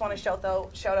 But I just want to shout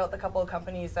out the couple of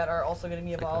companies that are also going to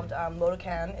be involved.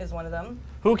 Motocan is one of them.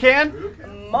 Who can?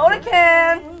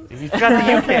 Motocan. If you've got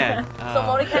the you can. So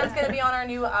Motocan's going to be on our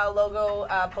new logo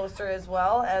poster as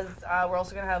well as we're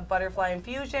also going to have Butterfly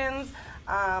Infusions.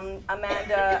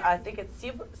 Amanda, I think it's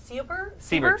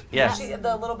Siebert. Yes.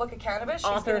 The Little Book of Cannabis. She's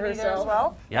Author going to be there as herself.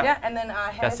 well. Yep. Yeah, and then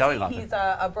Best-selling Hennessy, author. he's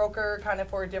a broker kind of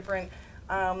for different,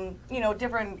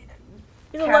 different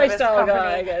He's a cannabis lifestyle company.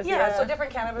 guy, I guess. Yeah, so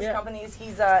different cannabis Yeah. companies.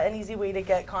 He's an easy way to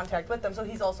get contact with them. So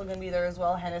he's also going to be there as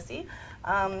well, Hennessy.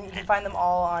 You can find them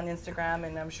all on Instagram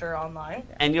and I'm sure online.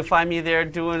 And you'll find me there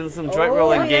doing some joint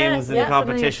rolling games and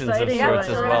competitions of something sorts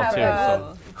exciting as we're well gonna too. have,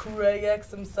 So. Craig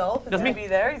X himself is That's going me. to be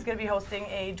there. He's going to be hosting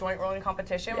a joint rolling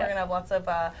competition. Yeah. We're going to have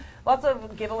lots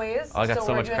of giveaways. I got so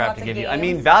we're much doing crap lots to of give you. games. I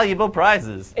mean, valuable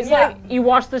prizes. It's Yeah. like you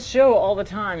watch the show all the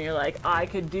time. You're like, I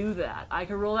could do that. I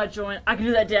could roll that joint. I could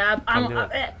do that dab. Come do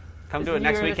it. Come do it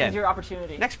next This weekend. is your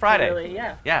opportunity. Next Friday. Really,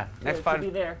 yeah. Yeah, next To Friday. be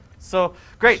there. So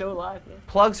great. Show live. Yeah.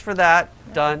 Plugs for that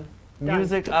done. Done.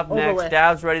 Music up Over next. with.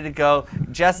 Dab's ready to go.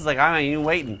 Jess is like, I'm not even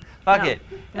waiting. Fuck No. it.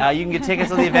 You can get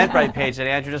tickets on the Eventbrite page that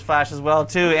Andrew just flashed as well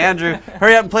too. Andrew,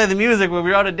 hurry up and play the music.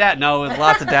 We're out of dab. No, there's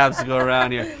lots of dabs to go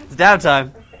around here. It's dab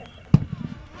time.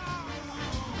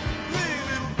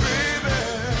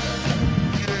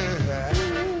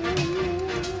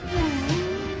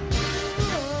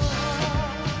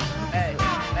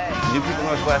 New People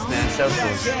Northwest, man. Show to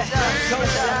us.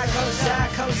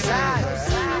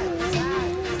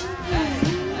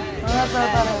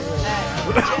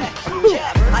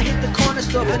 I hit the corner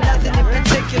store for nothing in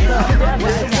particular.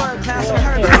 What's the word? Class of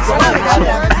her.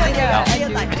 I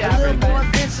feel like a little more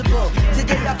invincible. To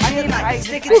get up, I living life,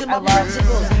 sticking to my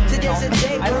principles. Today's a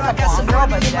day where I got some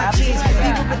money in my jeans.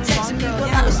 People been texting me, but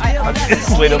I was still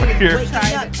Just wait over here. waking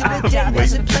up to the day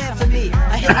wasn't planned for me.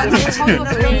 I hit my kitchen in the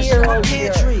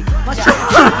pantry. My children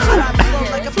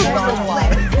like a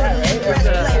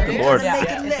Good Lord.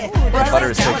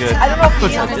 Butter is so good. I don't know if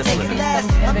Puts you my distillate.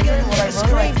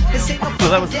 Well,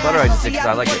 that was the butter I just did because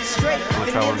I like it. I'm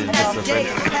gonna try one of these distillates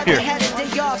right here. Had a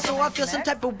day off, so I feel some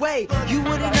type of way. You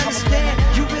wouldn't understand,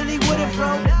 you really wouldn't,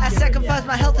 bro. I sacrificed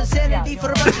my health and sanity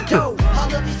for a bunch of dough.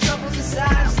 All of these troubles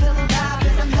aside, I'm still alive,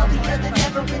 and I'm healthier than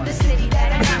ever in the city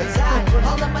that I reside.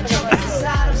 All of my troubles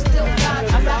aside, I'm still fine.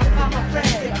 I'm out with all my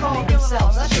friends, they call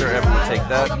themselves. Sure, everyone take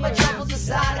that. All of my troubles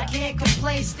aside, I can't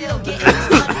complain, still getting this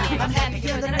money. I'm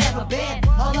happier than I've ever been.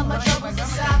 All of my troubles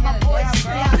aside, my boys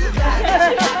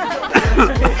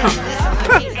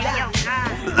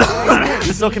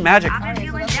It's Silken Magic. I've been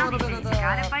feeling down these days. You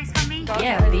got advice for me?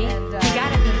 Yeah, B. You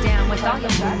gotta be down with all your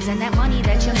moves. And that money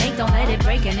that you make, don't let it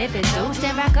break. And if it do,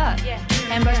 stand back up.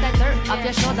 And brush that dirt off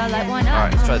your shoulder like one up.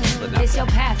 Alright, let's try this split now. It's your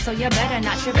path, so you better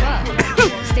not trip up.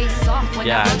 Stay soft when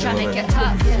Yeah, you're trying to make it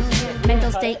tough.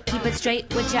 Mental state, keep it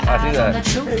straight with your I do eyes on that. the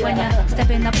truth. When you step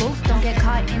in the booth, don't get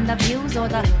caught in the views or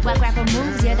the whack rapper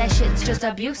moves. Yeah, that shit's just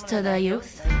abuse to the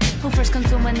youth. Who first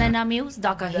consume and then amuse,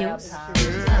 darker hues.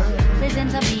 Listen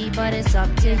to me, but it's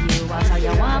up to you. I'll tell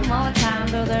you one more time,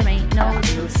 bro, there ain't no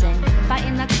use in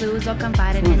fighting the clues or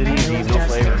confiding in the news.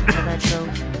 Just stick to the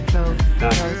truth, truth,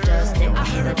 just stick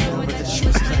to the truth. She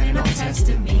was planning on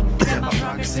testing me. Am I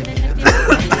progressing in the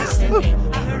future? Testing me.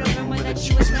 I heard a rumor that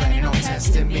she was planning on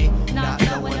testing me. Not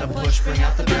knowing to push, bring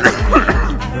out the best in me.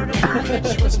 I heard a rumor that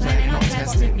she was planning on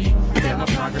testing me. Am I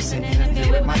progressing in the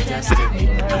future with my destiny?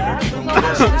 I heard a rumor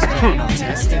that she was planning on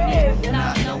testing me.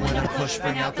 Not knowing to push,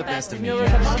 bring out the best of me.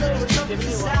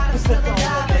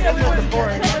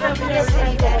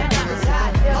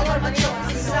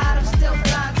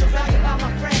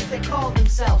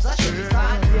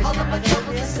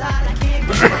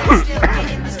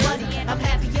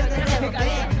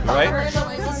 Right?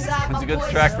 It's a good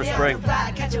track for spring.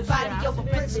 Bio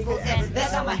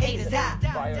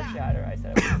Shatter, I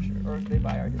said I wasn't sure. Or they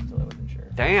buy our distillate, I wasn't sure.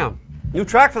 Damn. New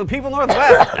track for the people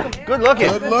Northwest. Good looking.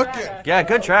 Good looking. Yeah,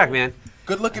 good track, man.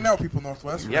 Good looking out, people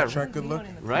Northwest. Yeah. Track good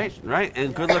looking. Right, right.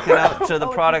 And good looking out to the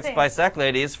products by Sec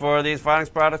ladies for these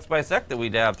products by Sec that we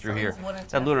dabbed through here.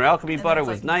 That Lunar Alchemy butter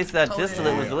was nice. That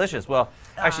distillate was delicious. Well,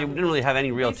 actually, we didn't really have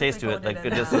any real taste to it, like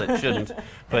good distillate shouldn't.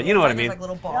 But you know what I mean.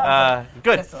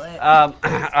 Good.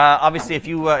 Obviously, if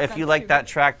you like that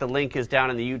track, the link is down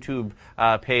in the YouTube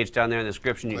page down there in the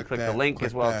description. You can click the link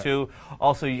as well too.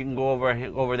 Also, you can go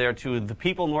over there to the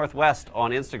People Northwest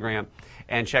on Instagram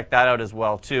and check that out as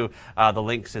well too. The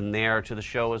link's in there to the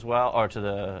show as well, or to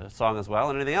the song as well,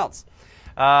 and anything else.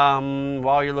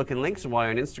 While you're looking links and while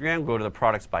you're on Instagram, go to the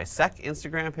Products by Sec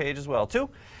Instagram page as well too.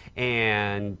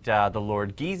 And the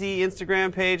Lord Geezy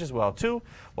Instagram page as well too.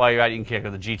 While you're at it, you can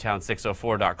go to the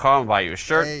gtown604.com and buy you a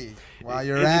shirt. Hey, while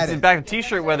you're at it. It's back to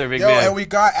t-shirt weather, big Yo, man. and we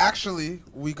got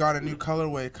a new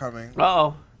colorway coming.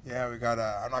 Uh-oh. Yeah, we got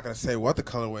I'm not going to say what the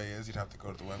colorway is. You'd have to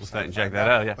go to the website And check that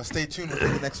out, yeah. But stay tuned.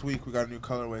 Within the next week, we got a new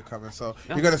colorway coming. So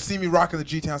you're going to see me rocking the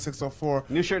G-Town 604.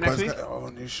 New shirt next week?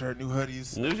 New shirt, new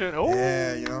hoodies. New shirt. Oh,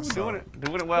 yeah, you know. Doing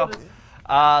it well.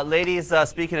 Ladies,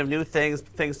 speaking of new things,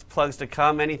 plugs to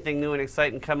come, anything new and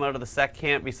exciting come out of the Sec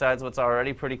camp besides what's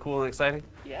already pretty cool and exciting?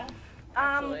 Yeah.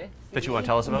 That you want to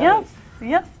tell us about?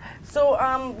 Yes. So,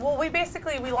 well, we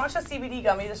launched a CBD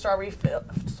gummy, the Strawberry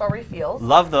Feels.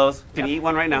 Love those. Can you eat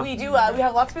one right now? We do. We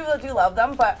have lots of people that do love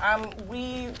them, but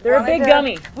they're a big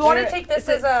gummy. We want to take this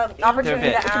as an opportunity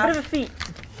to ask. It's a bit of a feat.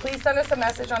 Please send us a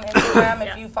message on Instagram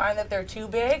if you find that they're too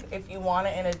big, if you want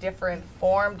it in a different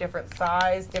form, different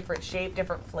size, different shape,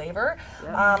 different flavor.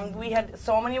 We had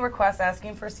so many requests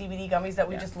asking for CBD gummies that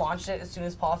we just launched it as soon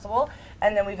as possible.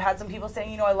 And then we've had some people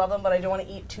saying, I love them, but I don't want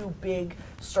to eat too big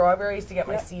strawberries to get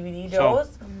my CBD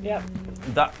dose.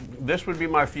 This would be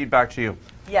my feedback to you.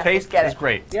 Yes, Taste is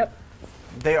great. Yep.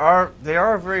 They are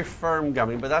a very firm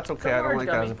gummy, but that's okay. I don't like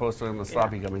that as opposed to the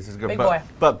sloppy gummies. It's good. Big boy.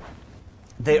 But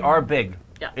they are big.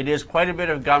 Yeah. It is quite a bit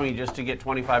of gummy just to get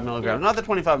 25 milligrams. Not that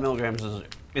 25 milligrams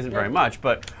isn't very much,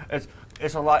 but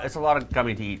it's a lot of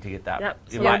gummy to eat to get that. Yep.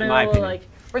 In my opinion.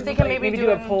 We're thinking maybe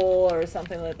do a poll or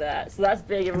something like that. So that's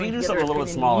big. If you do something a little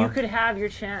bit smaller, you could have your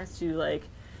chance to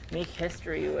make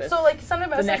history with. So send a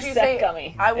message. You say,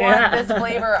 gummy. I want this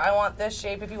flavor. I want this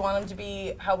shape. If you want them to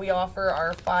be how we offer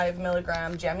our 5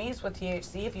 milligram jemmies with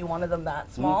THC, if you wanted them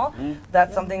that small,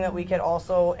 that's something that we could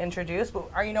also introduce. But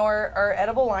our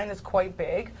edible line is quite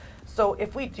big. So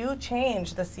if we do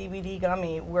change the CBD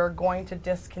gummy, we're going to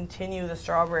discontinue the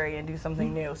strawberry and do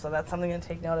something new. So that's something to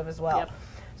take note of as well. Yep.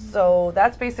 So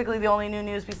that's basically the only new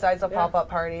news besides the pop-up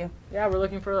party. Yeah, we're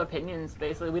looking for opinions,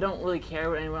 basically. We don't really care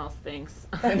what anyone else thinks.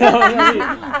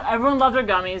 Everyone loves our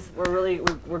gummies.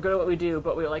 We're good at what we do,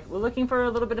 but we're looking for a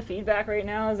little bit of feedback right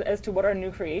now as to what our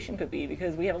new creation could be,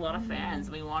 because we have a lot of fans.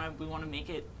 We want to make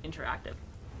it interactive.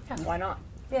 Yeah. Why not?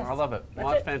 Yes. I love it. Well,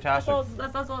 that's fantastic.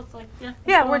 That's all it's like. Yeah.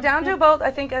 Yeah, we're down to about,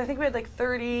 I think we had like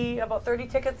 30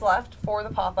 tickets left for the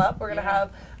pop-up. We're gonna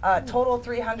have total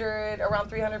around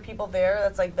 300 people there.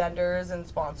 That's like vendors and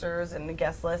sponsors and the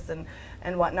guest lists and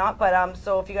whatnot. But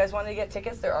so if you guys want to get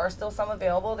tickets, there are still some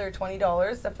available. They're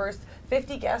 $20. The first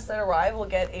 50 guests that arrive will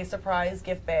get a surprise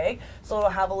gift bag. So it'll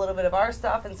have a little bit of our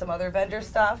stuff and some other vendor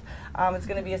stuff. It's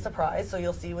going to be a surprise, so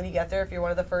you'll see when you get there if you're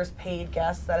one of the first paid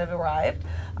guests that have arrived.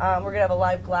 We're going to have a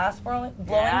live glass blowing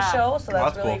show, so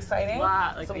that's really exciting.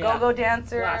 Some go-go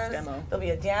dancers. There'll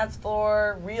be a dance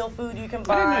floor, real food you can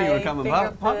buy. I didn't know you were coming,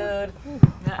 food.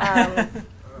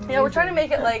 Yeah, we're trying to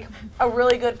make it like a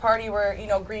really good party where,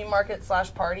 green market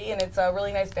 / party, and it's a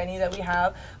really nice venue that we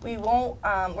have. We won't,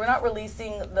 we're not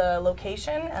releasing the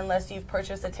location unless you've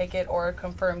purchased a ticket or a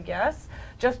confirmed guest,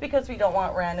 just because we don't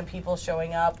want random people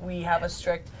showing up. We have a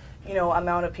strict,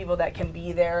 amount of people that can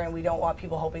be there, and we don't want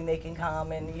people hoping they can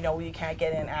come and, we can't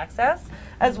get in access.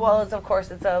 As well as, of course,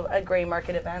 it's a gray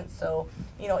market event, so,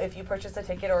 if you purchase a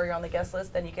ticket or you're on the guest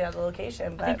list, then you can have the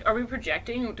location. But I think, are we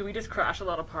projecting? Do we just crash a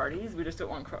lot of parties? We just don't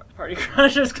want party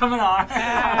crashers coming on.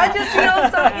 I just,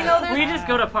 we just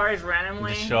go to parties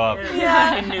randomly. Just show up.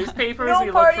 In newspapers. No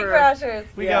we party look for, crashers.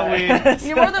 We got weed.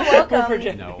 You're more than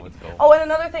welcome. No, let's go. Oh, and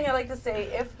another thing I'd like to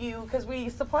say, because we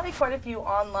supply quite a few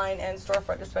online and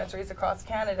storefront dispensaries across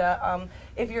Canada,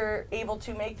 if you're able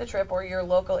to make the trip or you're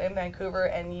local in Vancouver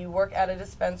and you work at a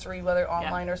dispensary, whether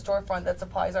online or storefront, that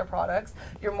supplies our products,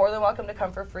 you're more than welcome to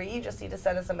come for free. You just need to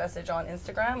send us a message on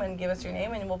Instagram and give us your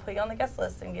name, and we'll put you on the guest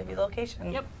list and give you the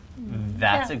location. Yep.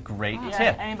 That's a great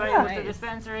tip. Anybody with a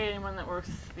dispensary, anyone that works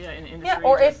in industry. Yeah,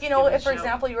 or if for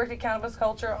example you worked at Cannabis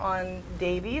Culture on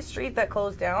Davie Street that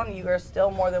closed down, you are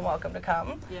still more than welcome to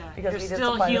come. Yeah, because you're we did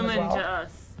still supply human them as well. to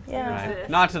us. Yeah. Right.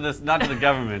 Not to the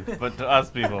government, but to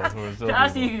us people who are still to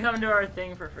us, people. you can come to our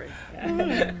thing for free.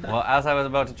 Well, as I was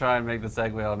about to try and make the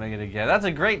segue, I'll make it again. That's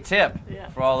a great tip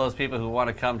for all those people who want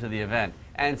to come to the event.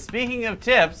 And speaking of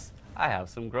tips, I have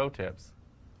some grow tips.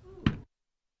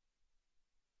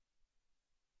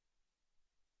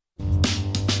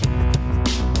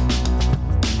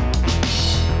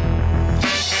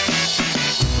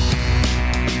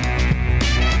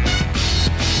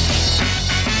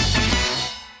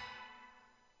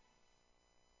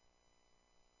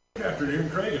 Good afternoon,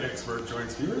 Craig and Expert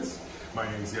Joints viewers.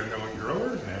 My name is the Unknown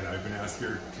Grower, and I've been asked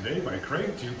here today by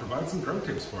Craig to provide some grow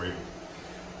tips for you.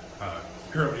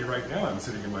 Currently, right now, I'm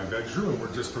sitting in my bedroom, and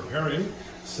we're just preparing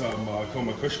some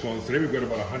Coma Kush clones today. We've got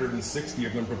about 160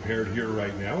 of them prepared here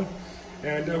right now,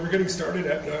 and we're getting started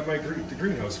at the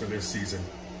greenhouse for this season.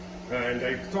 And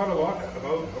I thought a lot about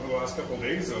over the last couple of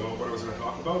days about what I was going to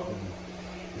talk about. And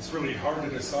it's really hard to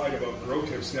decide about grow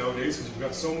tips nowadays because we've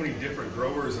got so many different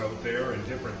growers out there and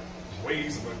different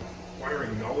ways of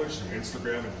acquiring knowledge through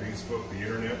Instagram and Facebook, the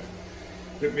internet,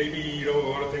 that maybe, a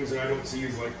lot of things that I don't see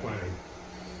is like planting.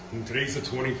 And today's the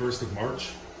 21st of March.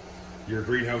 Your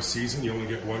greenhouse season, you only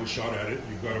get one shot at it.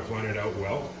 You've got to plan it out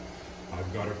well.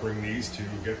 I've got to bring these to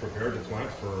get prepared to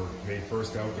plant for May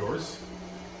 1st outdoors.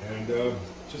 And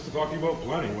just to talk to you about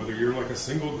planting, whether you're like a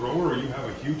single grower or you have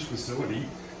a huge facility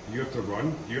you have to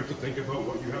run, you have to think about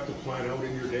what you have to plan out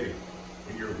in your day,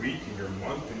 in your week, in your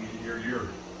month, and in your year.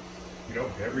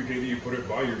 Every day that you put it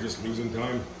by, you're just losing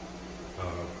time.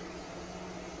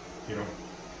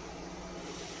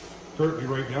 Currently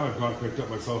right now, I've got picked up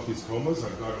myself these comas.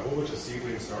 I've got a whole bunch of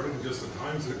seedlings started, and just the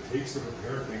times that it takes to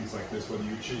prepare things like this, whether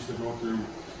you choose to go through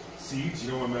seeds,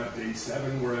 I'm at day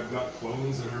 7 where I've got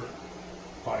clones that are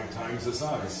 5 times the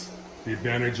size. The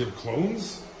advantage of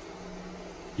clones,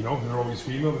 they're always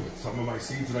female. Some of my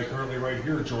seeds that I currently right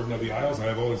here, Jordan of the Isles, I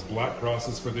have all these black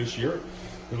crosses for this year.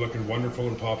 They're looking wonderful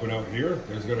and popping out here.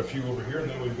 There's got a few over here,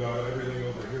 and then we've got everything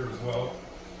over here as well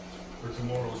for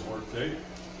tomorrow's work day.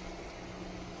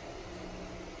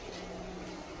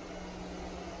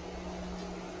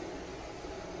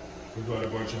 We've got a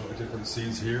bunch of different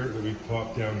seeds here that we've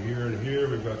popped down here and here.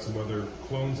 We've got some other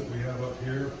clones that we have up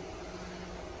here.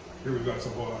 Here we've got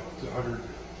some 100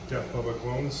 Death Bubba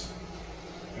clones.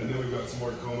 And then we've got some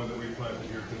more coma that we planted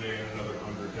here today and another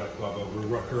 100 Death Bubba.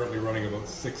 We're currently running about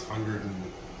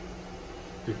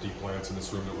 650 plants in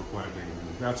this room that we're planting.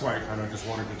 And that's why I kind of just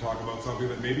wanted to talk about something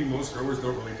that maybe most growers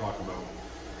don't really talk about,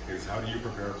 is how do you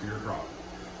prepare for your crop?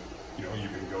 You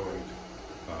can go and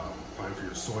plan for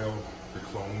your soil, your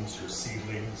clones, your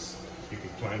seedlings, You can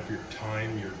plan for your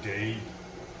time, your day,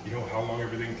 you know, how long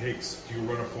everything takes. Do you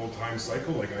run a full-time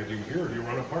cycle like I do here, or do you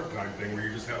run a part-time thing where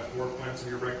you just have 4 plants in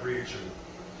your recreation?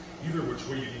 Either which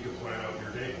way, you need to plan out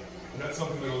your day. And that's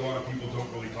something that a lot of people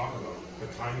don't really talk about, the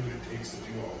time that it takes to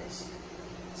do all this.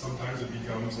 Sometimes it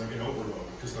becomes like an overload,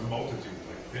 just a multitude,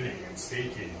 like thinning and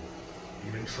staking,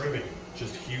 even trimming,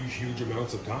 just huge, huge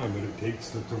amounts of time that it takes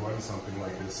to run something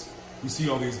like this. You see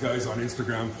all these guys on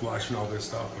Instagram flashing all this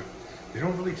stuff, but they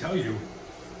don't really tell you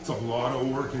it's a lot of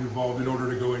work involved in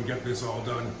order to go and get this all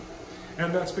done.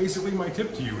 And that's basically my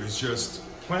tip to you, is just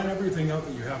plan everything out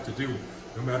that you have to do,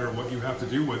 no matter what you have to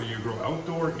do, whether you grow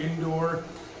outdoor, indoor,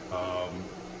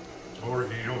 or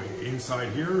you know,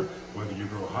 inside here, whether you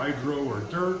grow hydro or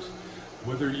dirt,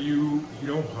 whether you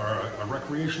are a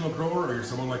recreational grower, or you're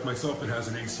someone like myself that has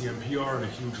an ACMPR and a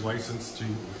huge license to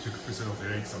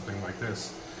facilitate something like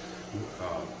this.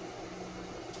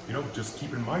 You know, just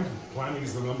keep in mind, planning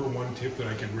is the #1 tip that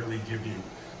I can really give you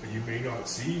that you may not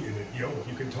see, and you know,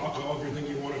 you can talk all everything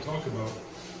you want to talk about,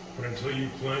 but until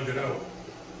you've planned it out,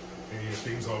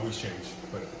 things always change.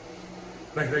 But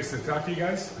nice to talk to you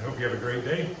guys. I hope you have a great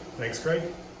day. Thanks, Craig.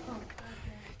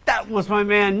 That was my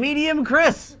man, Medium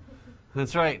Chris.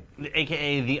 That's right,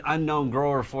 aka the Unknown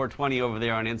Grower 420 over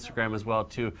there on Instagram as well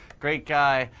too. Great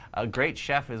guy, a great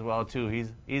chef as well too.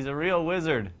 He's a real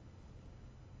wizard,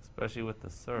 especially with the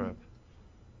syrup.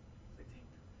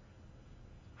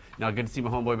 Now, good to see my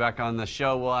homeboy back on the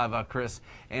show. We'll have Chris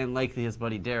and likely his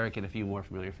buddy Derek and a few more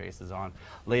familiar faces on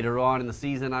later on in the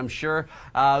season, I'm sure.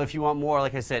 If you want more,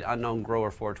 like I said, Unknown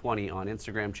Grower 420 on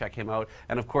Instagram. Check him out.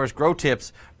 And, of course, Grow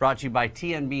Tips brought to you by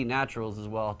TNB Naturals as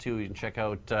well, too. You can check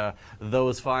out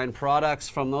those fine products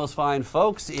from those fine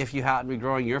folks. If you happen to be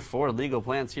growing your 4 legal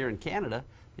plants here in Canada,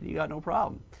 then you got no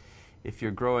problem. If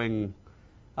you're growing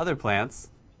other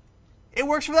plants, it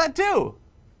works for that, too.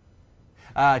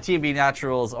 TNB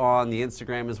Naturals on the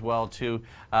Instagram as well too.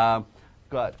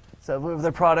 Got some of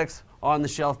their products on the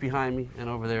shelf behind me and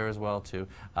over there as well too.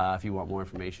 If you want more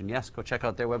information, yes, go check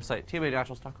out their website,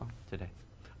 tnbnaturals.com today.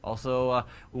 Also,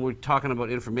 when we're talking about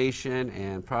information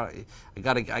and product,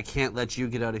 I can't let you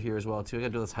get out of here as well too. I got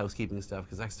to do this housekeeping stuff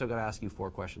because I still got to ask you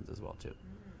 4 questions as well too.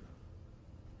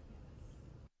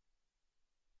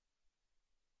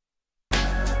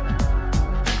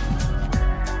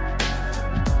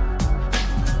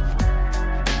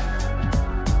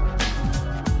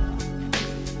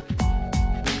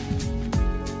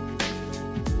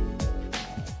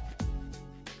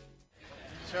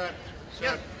 Sir,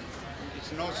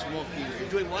 it's no smoking. We're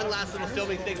doing one last little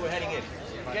filming thing. We're heading in.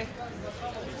 Okay?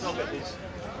 It's okay. You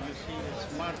see,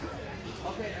 it's smart.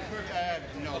 Okay.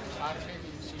 No, parking,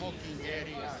 smoking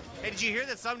area. Hey, did you hear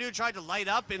that some dude tried to light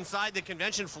up inside the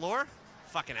convention floor?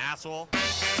 Fucking asshole.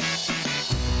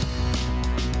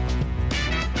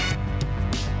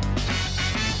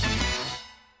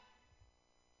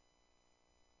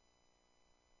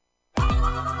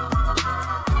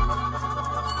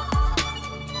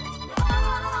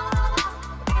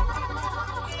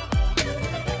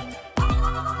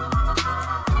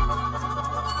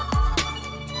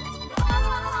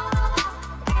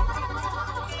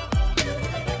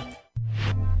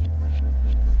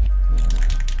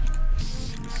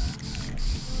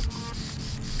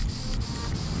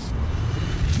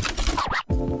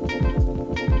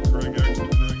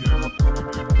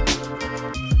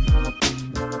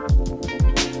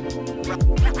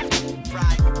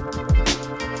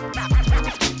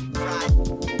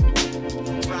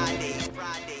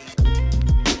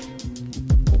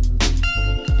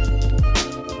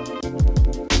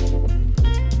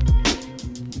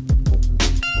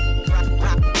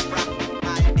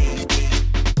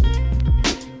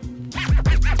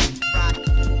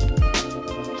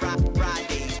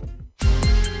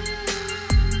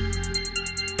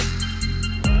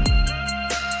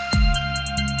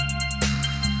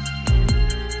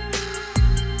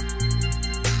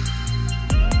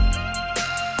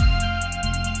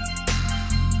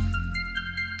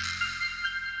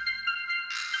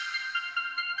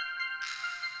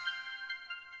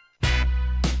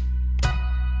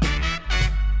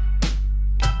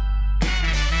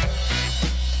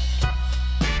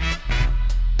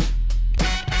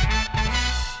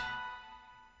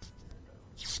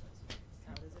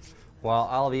 While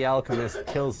Al the Alchemist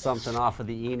kills something off of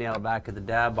the e-nail back at the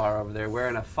dab bar over there,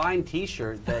 wearing a fine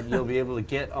t-shirt that you'll be able to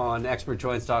get on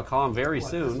expertjoints.com very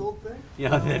soon. This old thing?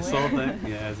 Yeah, this old thing.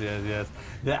 Yes, yes, yes.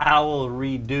 The Owl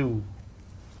Redo.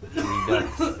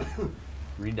 Redux.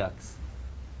 Redux.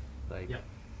 Like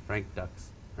Frank Ducks.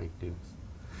 Frank Dukes.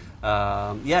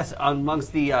 Yes,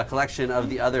 amongst the collection of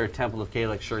the other Temple of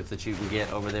Kalix shirts that you can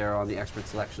get over there on the Expert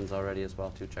Selections already as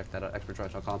well, too. Check that out,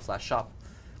 expertjoints.com/shop.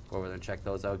 Go over there and check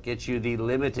those out. Get you the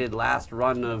limited last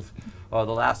run of, or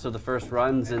the last of the first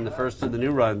runs and the first of the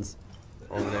new runs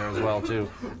over there as well, too.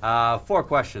 4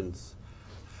 questions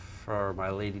for my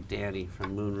lady Dani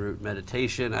from Moonroot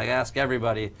Meditation. I ask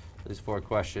everybody these 4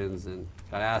 questions, and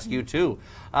gotta ask you too.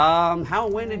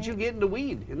 When did you get into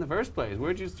weed in the first place?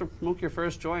 Where did you smoke your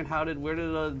first joint? Where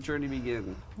did the journey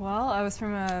begin? Well, I was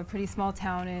from a pretty small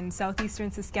town in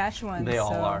southeastern Saskatchewan. They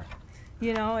all are.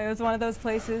 You know, it was one of those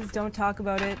places. Don't talk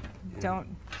about it.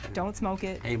 Don't smoke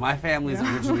it. Hey, my family's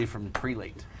originally from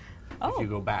Prelate. Oh. If you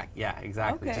go back, yeah,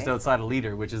 exactly. Okay. Just outside of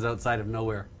Leader, which is outside of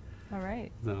nowhere. All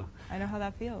right. So. I know how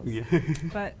that feels. Yeah.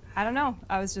 But I don't know.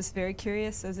 I was just very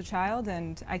curious as a child,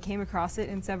 and I came across it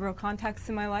in several contexts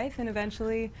in my life, and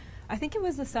eventually, I think it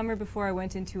was the summer before I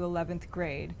went into 11th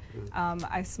grade,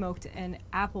 I smoked an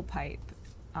apple pipe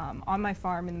on my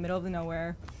farm in the middle of the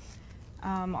nowhere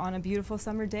on a beautiful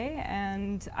summer day,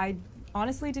 and I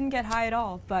honestly didn't get high at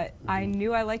all, but I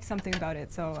knew I liked something about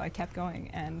it, so I kept going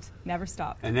and never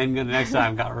stopped. And then the next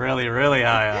time got really, really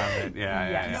high on it.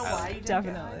 Yeah. You know why you didn't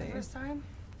Definitely. get high the first time?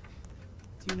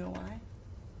 Do you know why?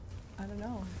 I don't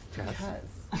know.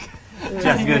 Because.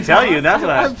 Jeff's gonna tell you. That's what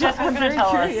I'm Just going to tell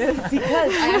us.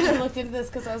 Because I actually looked into this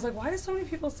because I was like, why do so many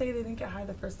people say they didn't get high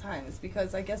the first time? It's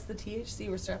because I guess the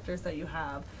THC receptors that you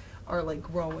have are like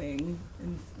growing,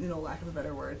 in lack of a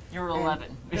better word. You're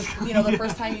 11. The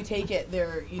first time you take it,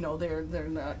 they're not They're like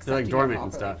dormant accepting it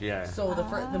and stuff, properly. yeah. So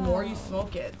the more you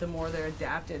smoke it, the more they're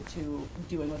adapted to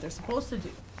doing what they're supposed to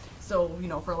do. So,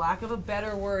 for lack of a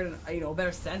better word, a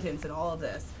better sentence in all of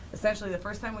this, essentially the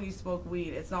first time when you smoke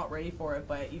weed, it's not ready for it,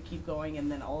 but you keep going,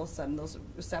 and then all of a sudden those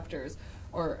receptors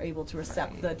are able to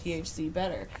accept the THC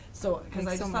better. So, because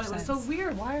I just thought it was so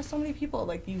weird. Why are so many people,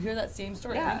 you hear that same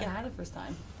story? I didn't get high the first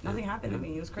time. Nothing happened to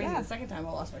me. It was crazy. The second time I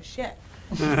lost my shit.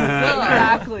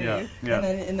 Exactly. Yeah.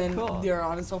 And then Cool. you're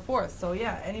on and so forth. So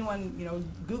yeah, anyone,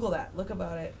 Google that. Look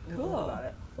about it. Google about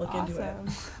it. Look into it.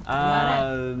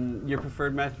 Your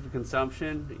preferred method of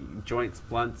consumption? Joints,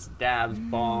 blunts, dabs,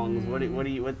 bongs.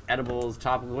 What edibles,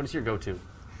 topicals? What is your go-to?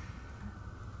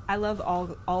 I love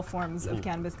all forms of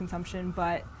cannabis consumption,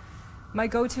 but my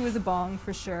go-to is a bong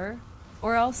for sure,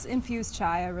 or else infused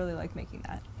chai. I really like making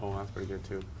that. Oh, that's pretty good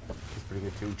too. That's pretty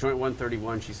good too. Joint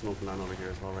 131, she's smoking on over here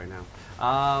as well right now.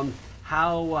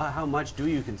 How much do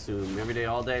you consume? Every day,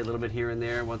 all day, a little bit here and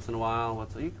there, once in a while.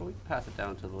 We can pass it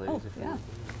down to the ladies if you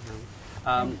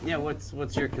want.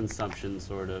 What's your consumption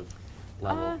sort of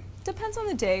level? Depends on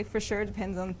the day, for sure.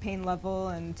 Depends on the pain level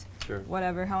and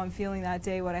whatever, how I'm feeling that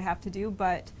day, what I have to do,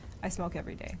 but I smoke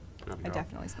every day. I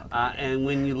definitely smoke every day. And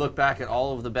when you look back at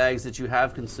all of the bags that you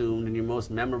have consumed, and your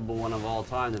most memorable one of all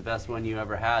time, the best one you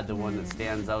ever had, the one that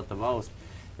stands out the most,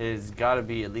 is got to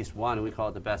be at least one, and we call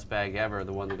it the best bag ever,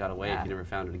 the one that got away if you never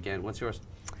found it again. What's yours?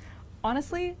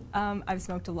 Honestly, I've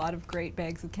smoked a lot of great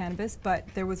bags of cannabis, but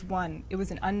there was one. It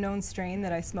was an unknown strain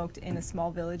that I smoked in a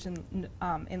small village in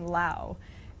Laos.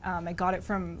 I got it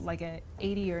from like an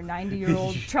 80 or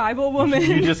 90-year-old tribal woman.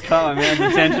 You just caught my man's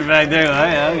attention back there.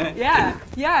 Okay.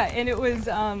 Yeah, and it was.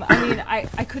 I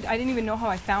didn't even know how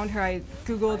I found her. I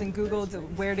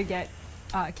Googled where to get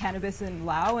cannabis in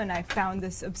Laos, and I found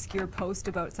this obscure post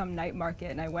about some night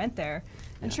market, and I went there,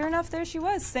 and sure enough, there she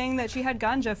was saying that she had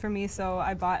ganja for me. So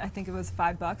I bought, I think it was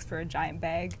 $5 for a giant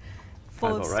bag,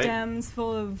 full of stems,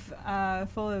 full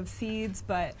of seeds,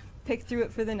 but picked through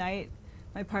it for the night.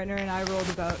 My partner and I rolled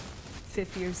about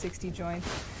 50 or 60 joints.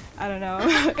 I don't know.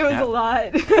 It was a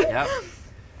lot.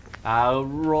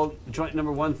 Rolled joint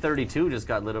number 132 just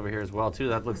got lit over here as well too.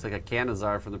 That looks like a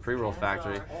Canazar from the pre-roll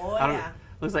factory. Oh yeah.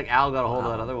 Looks like Al got a hold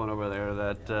of that other one over there.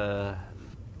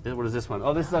 What is this one?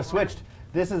 Oh, this is our switched.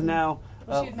 This is now.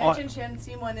 She had mentioned she hadn't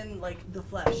seen one in the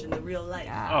flesh, in the real life.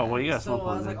 Oh, well, you got So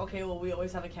I was like, okay, well, we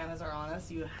always have a Canazar on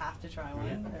us. You have to try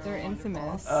one. They're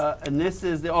infamous. And this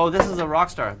is this is a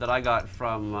Rockstar that I got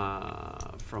from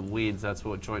Weeds. That's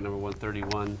what joint number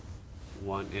 131.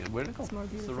 Where'd it go?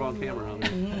 It's the wrong camera on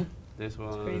there. This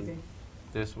one. Crazy.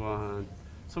 This one.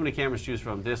 So many cameras to choose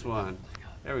from. This one.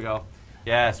 There we go.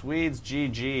 Yes,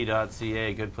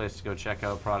 weedsgg.ca. Good place to go check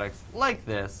out products like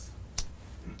this.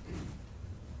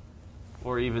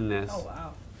 Or even this.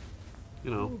 Oh,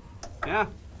 wow. Yeah.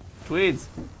 Tweeds.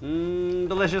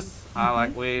 Delicious. I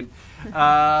like weed.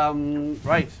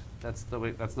 Right. That's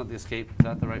not the Escape. Is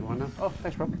that the right one now? Oh,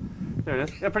 thanks, bro. There it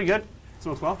is. Yeah, pretty good.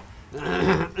 Smokes well.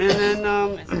 And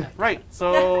then, right.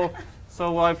 So So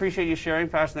well, I appreciate you sharing,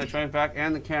 passing that joint back,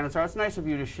 and the cannabis. It's nice of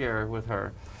you to share with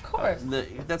her. Of course.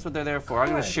 That's what they're there for. I'm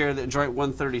going to share the joint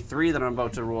 133 that I'm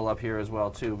about to roll up here as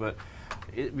well too. But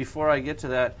before I get to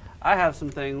that, I have some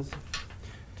things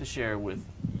to share with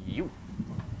you.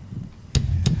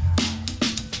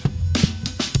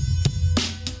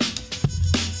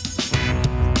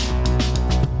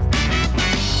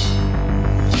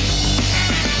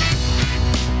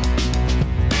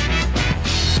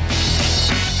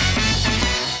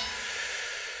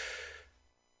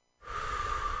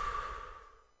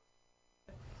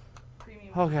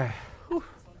 Okay. Whew.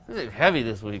 This is heavy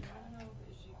this week.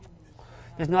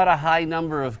 There's not a high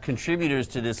number of contributors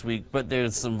to this week, but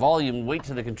there's some volume weight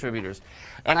to the contributors.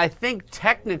 And I think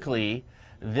technically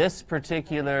this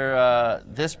particular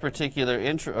this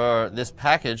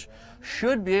package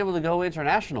should be able to go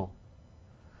international.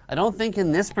 I don't think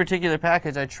in this particular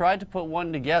package I tried to put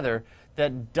one together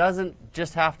that doesn't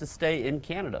just have to stay in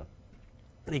Canada.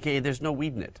 Okay, there's no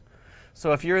weed in it.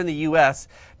 So if you're in the U.S.,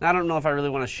 now I don't know if I really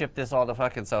want to ship this all to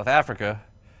fucking South Africa.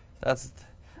 That's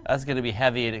going to be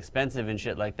heavy and expensive and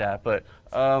shit like that. But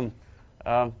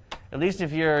at least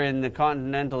if you're in the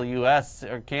continental U.S.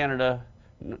 or Canada,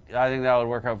 I think that would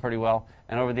work out pretty well.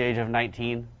 And over the age of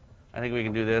 19, I think we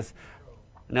can do this.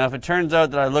 Now, if it turns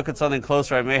out that I look at something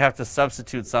closer, I may have to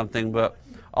substitute something, but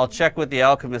I'll check with the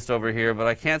alchemist over here. But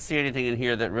I can't see anything in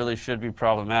here that really should be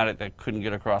problematic that couldn't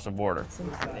get across a border.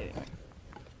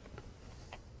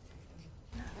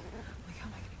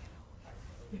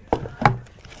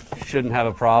 Shouldn't have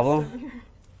a problem.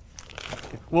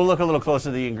 We'll look a little closer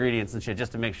to the ingredients and shit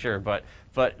just to make sure. But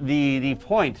the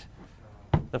point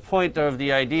of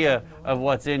the idea of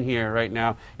what's in here right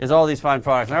now is all these fine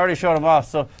products. And I already showed them off.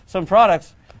 So some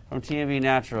products from TMB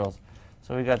Naturals.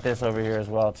 So we got this over here as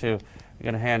well too. We're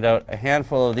gonna hand out a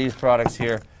handful of these products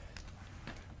here.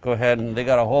 Go ahead, and they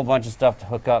got a whole bunch of stuff to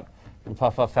hook up and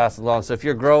puff up fast along. So if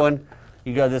you're growing,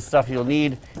 you got this stuff you'll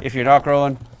need. If you're not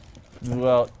growing,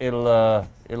 well, it'll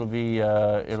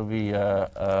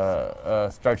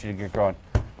start you to get growing.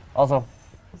 Also,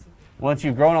 once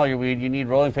you've grown all your weed, you need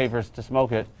rolling papers to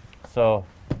smoke it. So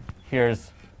here's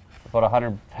about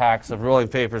 100 packs of rolling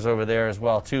papers over there as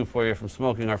well too for you from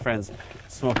smoking. Our friends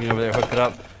smoking over there hooked it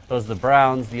up. Those are the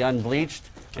browns, the unbleached,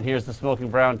 and here's the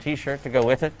smoking brown t-shirt to go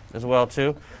with it as well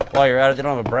too. While you're at it, they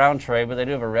don't have a brown tray, but they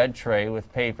do have a red tray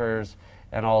with papers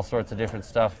and all sorts of different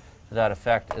stuff to that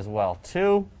effect as well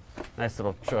too. Nice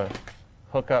little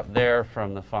hook up there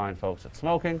from the fine folks at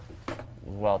Smoking as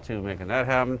well too, making that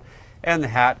happen. And the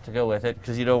hat to go with it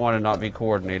because you don't want to not be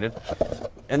coordinated.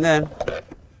 And then you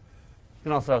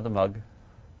can also have the mug.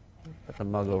 Put the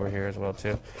mug over here as well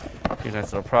too. These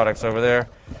nice little products over there.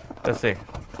 Let's see.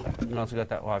 You also got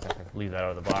that. Well, I can leave that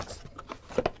out of the box.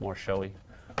 More showy.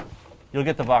 You'll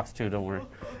get the box too. Don't worry.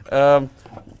 Well,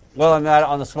 I'm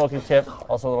on the smoking tip.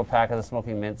 Also a little pack of the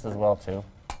smoking mints as well too.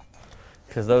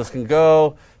 Because those can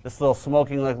go. This little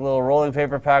smoking, like little rolling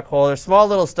paper pack holder, small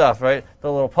little stuff, right?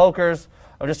 The little pokers.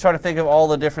 I'm just trying to think of all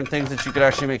the different things that you could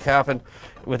actually make happen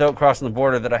without crossing the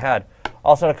border that I had.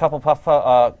 Also had a couple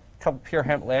couple pure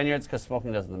hemp lanyards because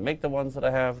smoking doesn't make the ones that I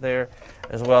have there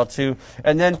as well too.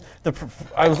 And then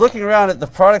I was looking around at the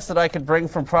products that I could bring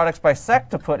from Products by Sec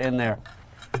to put in there.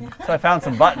 So I found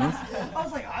some buttons. I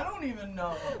was like, I don't even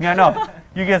know. Yeah, no.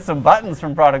 You get some buttons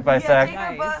from Product by Sec. Take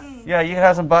our buttons. Yeah, you can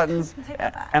have some buttons.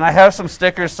 And I have some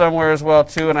stickers somewhere as well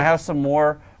too, and I have some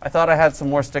more. I thought I had some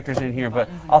more stickers in here, but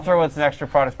I'll throw in some extra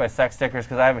Products by Sec stickers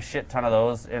because I have a shit ton of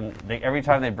those, and every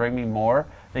time they bring me more,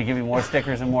 they give me more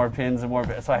stickers and more pins and more.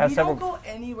 So I have several. You don't go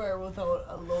anywhere without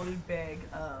a loaded bag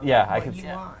of yeah, what you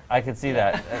want. I could see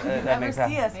that. That makes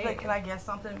sense. Yes, but can I guess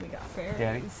something? We got fairies.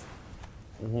 Danny?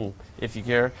 If you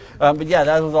care. But yeah,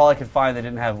 that was all I could find that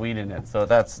didn't have weed in it. So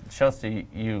that's shows to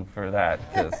you for that,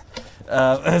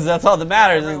 because that's all that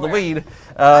matters is the weed.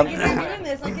 Like if you're doing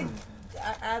this, I could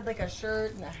add like a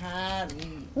shirt and a hat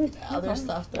and other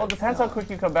stuff. Well, it depends how quick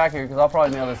you come back here, because I'll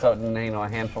probably mail this out in a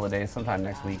handful of days, sometime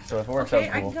next week. So if it works out,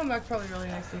 cool. I can come back probably really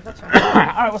next week. That's fine. All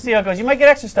right, we'll see how it goes. You might get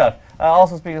extra stuff.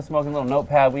 Also, speaking of smoking, a little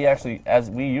notepad. We actually, as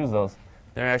we use those,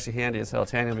 they're actually handy as hell.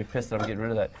 Tanya will be pissed that I'm getting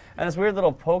rid of that. And this weird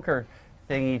little poker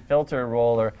thingy filter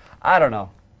roller. I don't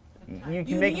know. You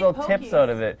can make little tips out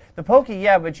of it. The pokey,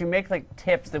 yeah, but you make like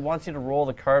tips that wants you to roll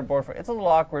the cardboard for. It's a little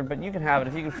awkward, but you can have it.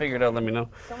 If you can figure it out, let me know.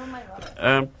 Someone might love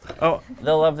it. Oh,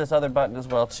 they'll love this other button as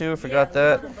well too. Forgot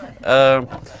that.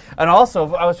 And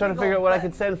also, I was trying to figure out what I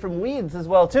could send from weeds as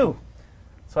well too.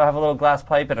 So I have a little glass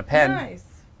pipe and a pen. Nice.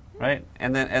 Right,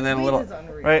 and then a Weeds little is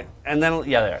unreal. right, and then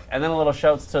there, and then a little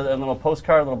shouts to a little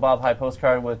postcard, a little Bob High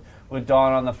postcard with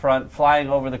Dawn on the front, flying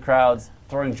over the crowds,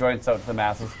 throwing joints out to the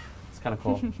masses. It's kind of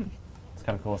cool. It's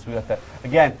kind of cool. So we got that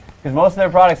again because most of their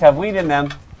products have weed in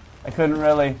them. I couldn't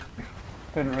really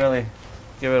give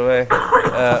it away.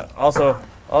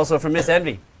 Also for Miss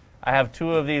Envy, I have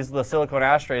 2 of these the silicone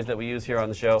ashtrays that we use here on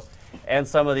the show, and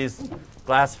some of these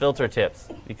glass filter tips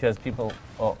because people.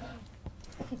 Oh,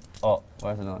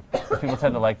 why is it not? People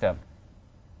tend to like them.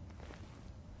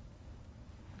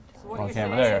 So what On you're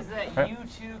camera, saying there is you that go. you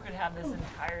too could have this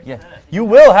entire Yeah, set. you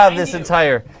will have this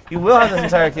entire. You will have this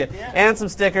entire kit and some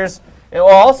stickers. Well,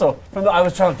 also from I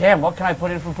was trying. Damn, what can I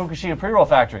put in from Fukushima Pre-Roll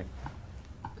Factory?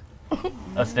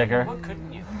 A sticker. What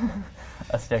couldn't you?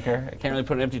 A sticker. I can't really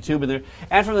put an empty tube in there.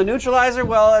 And from the neutralizer,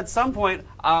 well, at some point,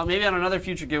 maybe on another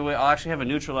future giveaway, I'll actually have a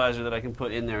neutralizer that I can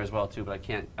put in there as well too. But I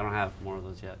can't. I don't have more of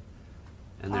those yet.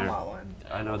 And I want one.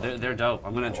 I know they're dope.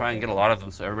 I'm gonna try and get a lot of them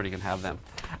so everybody can have them.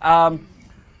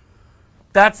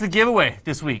 That's the giveaway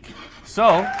this week.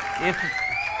 So if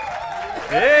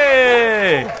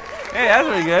hey, that's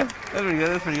pretty good.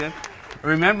 That's pretty good.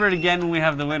 Remember it again when we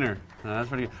have the winner. That's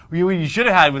pretty good. What you should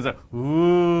have had was a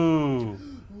ooh.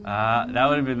 That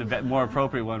would have been the more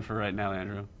appropriate one for right now,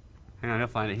 Andrew. Hang on, he'll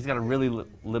find it. He's got a really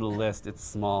little list. It's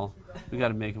small. We got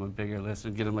to make him a bigger list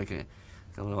and get him like a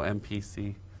little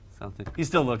MPC something. He's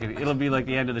still looking. It'll be like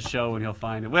the end of the show when he'll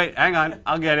find it. Wait, hang on,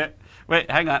 I'll get it. Wait,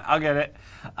 hang on, I'll get it.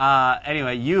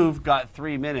 Anyway, you've got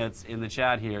 3 minutes in the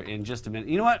chat here in just a minute.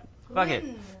 You know what? Fuck it.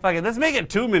 Let's make it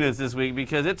 2 minutes this week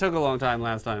because it took a long time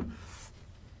last time.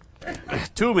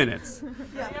 2 minutes.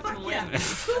 Yeah, fuck yeah.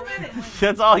 2 minutes.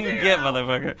 That's all you get,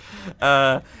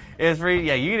 motherfucker. It's free.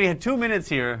 Yeah, you're gonna get 2 minutes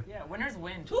here. Yeah, winners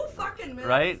win. 2 fucking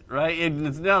minutes. Right.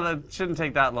 No, that shouldn't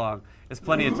take that long. It's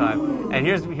plenty of time. And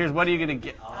here's what are you gonna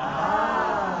get?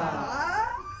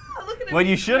 What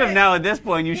you should have now at this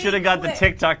point, you should have got the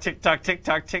TikTok,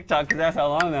 because that's how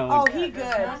long that Oh, one. he good.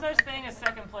 No such thing as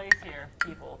second place here,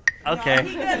 people. Okay.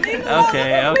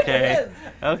 No,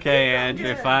 Okay,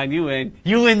 Andrew. Fine, you win.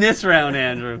 You win this round,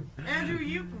 Andrew. Andrew,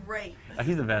 you great.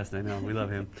 He's the best. I know. We love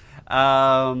him.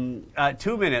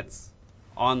 2 minutes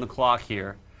on the clock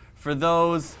here. For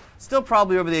those still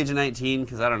probably over the age of 19,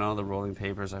 because I don't know, the rolling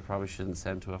papers I probably shouldn't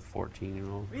send to a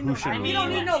 14-year-old. You don't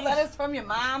need no letters from your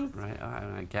moms. Right,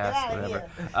 I guess, whatever.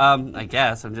 Yeah. I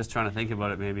guess, I'm just trying to think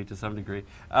about it maybe to some degree.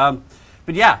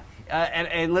 But yeah,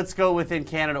 and let's go within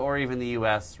Canada or even the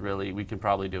U.S., really, we can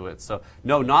probably do it. So,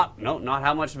 not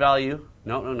how much value.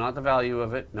 No, not the value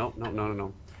of it. No.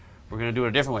 We're going to do it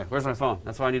a different way. Where's my phone?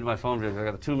 That's why I need my phone. I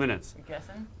got 2 minutes. You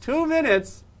guessing? 2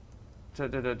 minutes.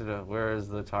 Where is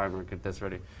the timer? Get this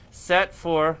ready. Set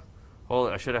for,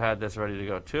 I should have had this ready to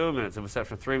go. 2 minutes. It was set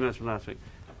for 3 minutes from last week.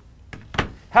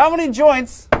 How many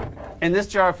joints in this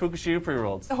jar of Fukushima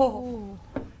pre-rolls? Oh.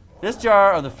 This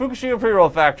jar of the Fukushima pre-roll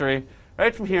factory,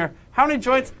 right from here. How many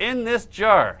joints in this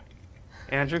jar?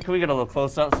 Andrew, can we get a little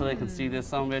close up so they can see this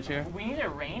son of a bitch here? We need a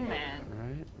Rain Man.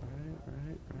 Right.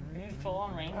 We need full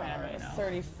on Rain Man right now.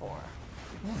 34.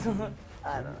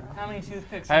 I don't know. How many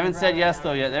toothpicks? I haven't said yes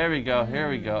though yet. There we go. Here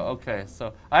we go. Okay,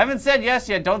 so I haven't said yes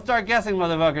yet. Don't start guessing,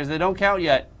 motherfuckers. They don't count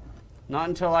yet. Not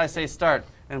until I say start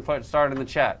and put start in the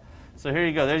chat. So here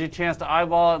you go. There's your chance to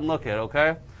eyeball it and look at it,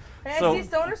 okay? Hey, So- I see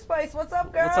Stoner Spice. What's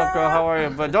up, girl? What's up, girl? How are you?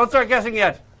 But don't start guessing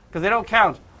yet, because they don't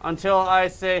count until I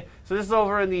say. So this is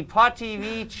over in the Pot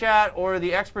TV chat or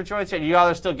the Expert Choice chat. You all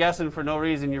are still guessing for no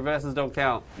reason. Your guesses don't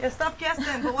count. Yeah, stop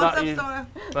guessing. But what's Not up, you- Stoner?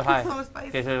 But hi. Stoner Spice.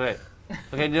 Okay, so wait.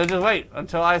 Okay, you'll just wait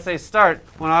until I say start,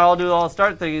 when I all do all the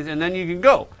start things, and then you can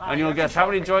go. And you'll guess how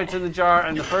many joints in the jar,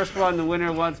 and the first one, the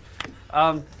winner wants.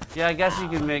 Yeah, I guess you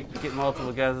can get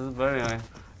multiple guesses, but anyway.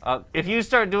 If you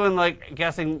start doing like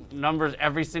guessing numbers,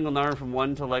 every single number from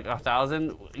 1 to like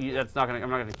 1,000, that's not gonna. I'm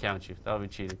not gonna count you. That'll be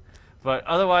cheating. But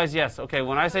otherwise, yes. Okay,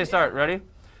 when I say start, ready?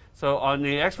 So on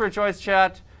the Expert Choice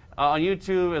chat on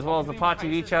YouTube, as well as the Pot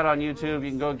TV chat on YouTube,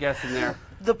 you can go guess in there.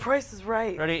 The price is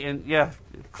right. Ready? And yeah,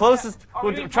 closest.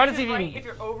 Try to see if you can. If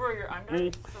you're over or you're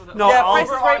under. So the No, Yeah, I'll- Price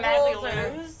is over Right automatically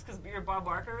rules lose because you're Bob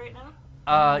Barker right now.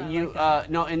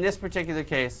 No, in this particular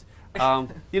case,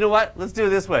 you know what? Let's do it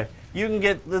this way. You can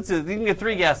get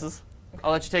 3 guesses.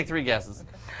 I'll let you take 3 guesses.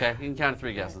 Okay, you can count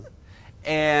 3 guesses.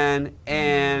 And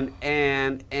you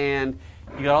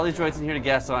got all these joints in here to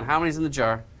guess on. How many's in the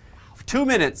jar? For 2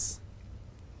 minutes,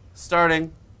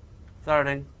 starting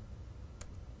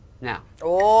now.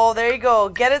 Oh, there you go.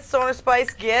 Get it, Stoner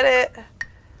Spice. Get it.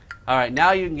 All right,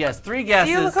 now you can guess 3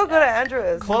 guesses. See, look how good Andrew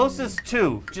is. Closest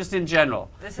 2, just in general.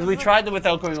 Because we tried them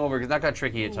without going over, because that got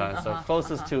tricky at times. So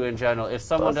closest 2 in general. If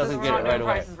someone doesn't get it right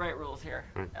away. Price is Right rules here.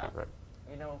 Right.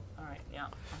 You know. All right. Yeah.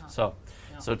 So,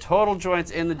 So total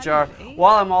joints in the jar.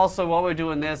 While we're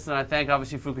doing this, and I thank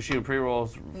obviously Fukushima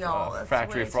Pre-Rolls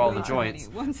Factory for all the joints.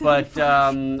 But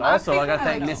also I got to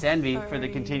thank Miss Envy for the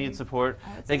continued support.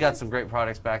 They got some great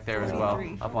products back there as well,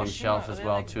 up on the shelf as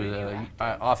well too.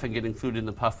 I often get included in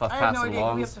the Puff Pass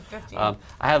Alongs.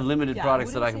 I have limited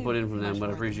products that I can put in from them, but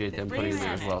I appreciate them putting in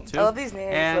there as well too. I love these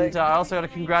names. And I also got to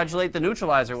congratulate the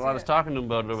Neutralizer while I was talking to them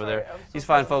about it over there. These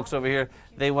fine folks over here,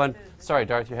 they won. Sorry,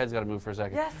 Darth, your head's got to move for a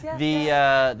second.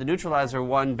 The Neutralizer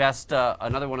won best,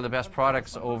 another one of the best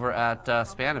products over at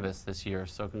Cannabis this year.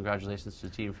 So congratulations to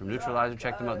the team from Neutralizer.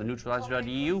 Check them out,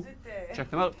 theneutralizer.eu. Check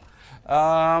them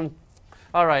out.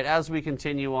 All right, as we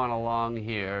continue on along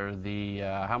here,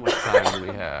 how much time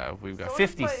do we have? We've got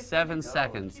 57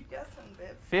 seconds.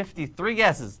 53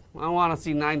 guesses. I want to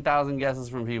see 9,000 guesses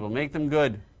from people. Make them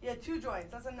good. Yeah, 2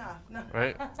 joints. That's enough. No.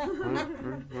 Right? I like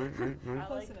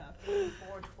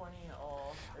 420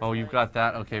 all. Oh, you've got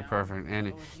that? Okay, perfect.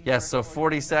 And yes, so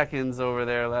 40 seconds over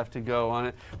there left to go on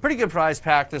it. Pretty good prize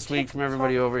pack this week from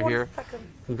everybody over here.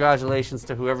 Congratulations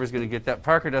to whoever's going to get that.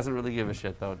 Parker doesn't really give a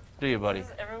shit, though. Do you, buddy? This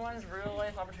is everyone's real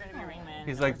life opportunity to be Ring Man.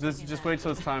 He's like, just wait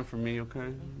till it's time for me,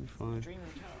 okay? Be fine.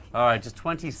 All right, just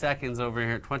 20 seconds over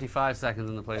here. 25 seconds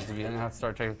in the place to be. Then I have to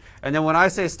start taking. And then when I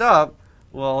say stop,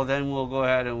 well, then we'll go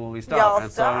ahead and we'll stop.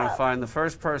 And so I'm going to find the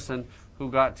first person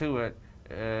who got to it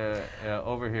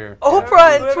over here.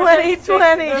 Oprah in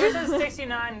 2020. Whoever says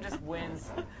 69 just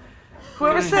wins.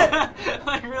 Whoever said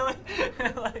like really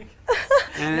like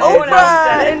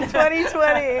Oprah in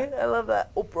 2020. I love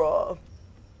that. Oprah.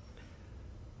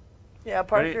 Yeah,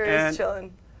 Parker is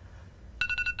chilling.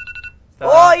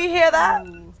 Stop. Oh, you hear that?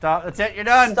 Stop. That's it. You're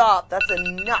done. Stop. That's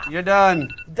enough. You're done.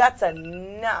 That's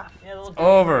enough. Yeah, little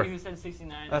over. Who said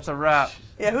 69? That's a wrap.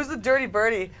 Yeah, who's the dirty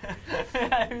birdie?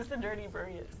 Who's the dirty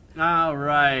birdie? All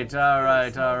right, all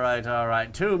right, all right, all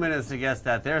right. 2 minutes to guess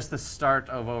that. There's the start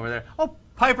of over there. Oh,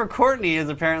 Piper Courtney is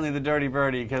apparently the dirty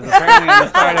birdie because apparently in the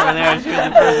start over there she was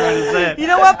the first one to say it. You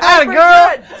know what, Piper?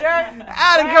 Atta girl.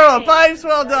 Atta girl. Pipes,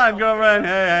 well done, girlfriend.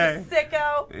 Hey, hey.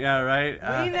 Sicko. Yeah, right.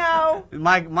 We know.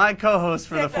 My co-host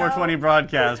for the 420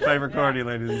 broadcast, Piper Courtney,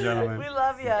 ladies and gentlemen. We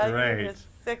love you. Great. You're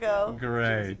sicko.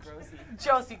 Great.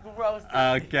 Josie Gross.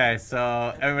 Okay,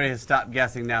 so everybody has stopped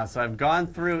guessing now. So I've gone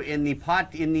through in the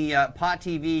Pot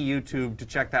TV YouTube to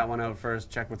check that one out first.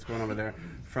 Check what's going over there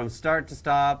from start to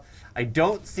stop. I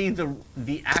don't see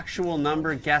the actual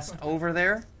number guessed over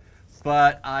there,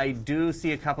 but I do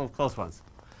see a couple of close ones.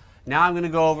 Now I'm going to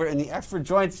go over in the Expert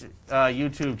Joints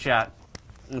YouTube chat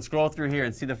and scroll through here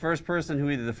and see the first person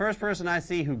who either the first person I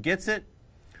see who gets it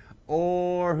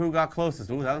or who got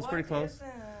closest. Ooh, that was pretty close.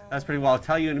 That's pretty well. I'll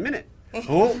tell you in a minute.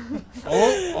 Oh,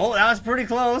 that was pretty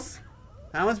close.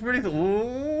 That was pretty close.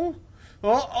 Ooh.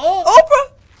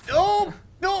 Oprah! Oh,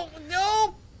 no.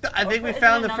 I think we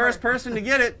found the first person to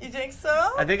get it. You think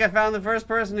so? I think I found the first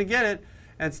person to get it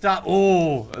and stop.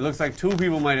 Oh, it looks like 2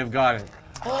 people might have got it.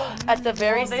 At the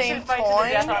very same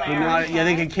time? Yeah,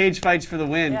 they can cage fights for the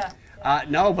win. Yeah.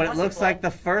 No, but it looks like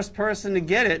the first person to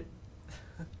get it.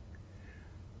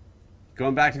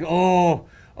 Going back to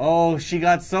Oh, she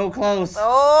got so close.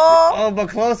 Oh, but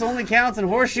close only counts in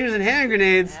horseshoes and hand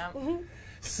grenades. Yeah.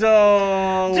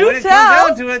 So when it comes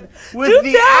down to it, with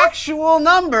the actual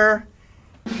number,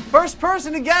 first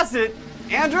person to guess it,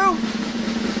 Andrew,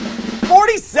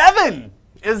 47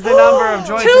 is the number of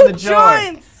joints in the jar.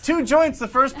 2 joints, the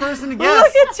first person to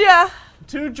guess. Look at ya.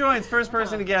 2 joints, first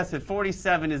person to guess it.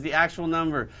 47 is the actual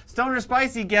number. Stoner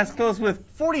Spicy guessed close with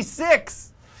 46.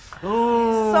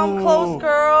 Ooh. Some close,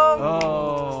 girl.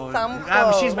 Oh. Some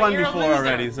close. She's won before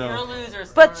already, so. You're a loser.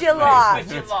 But you lost.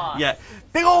 But you lost. Yeah.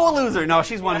 Big old loser. No,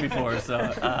 she's won before, so.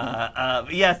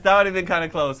 Yes, that would have been kind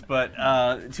of close, but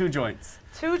 2 joints.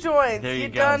 2 joints. There you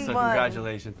go. Done So one.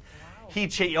 Congratulations. He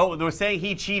they were saying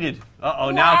he cheated.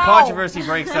 Now controversy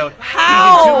breaks out.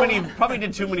 How? He probably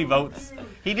did too many votes.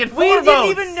 He did 4 votes. We didn't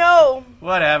even know.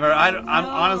 Whatever. I'm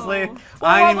honestly,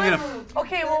 I ain't even gonna.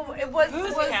 Okay, well, it was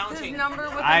his number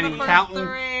within the first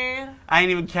 3. I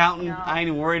ain't even counting. No. I ain't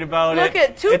even worried about it. Look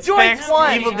at 2 it's joints fixed.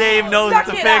 won. Evil Dave knows it's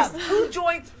a fix. 2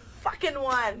 joints fucking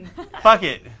won. Fuck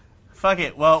it. Fuck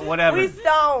it. Well, whatever. We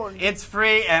stoned. It's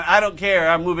free, and I don't care.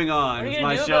 I'm moving on. It's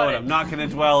my show, and I'm not going to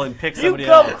dwell and pick somebody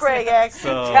else. You go, Craig X.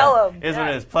 So, tell him. Is what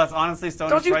it is. Plus, honestly,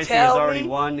 Stoner Spicy has already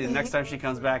won, and next time she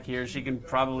comes back here, she can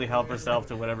probably help herself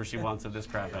to whatever she wants of this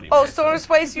crap anyway. Oh, Stoner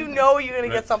Spicy, you know you're going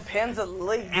to get some pins at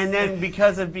least. And then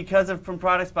because of from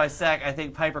Products by Sec, I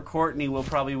think Piper Courtney will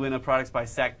probably win a Products by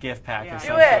Sec gift pack of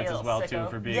some sorts as well, too,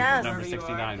 for being number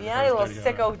 69. Yeah, you little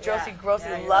sicko, Josie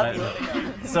Grossy, love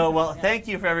you. So, well, thank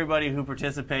you for everybody everybody who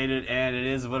participated, and it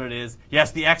is what it is.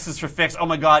 Yes, the X is for fix. Oh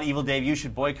my God, Evil Dave, you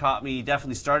should boycott me.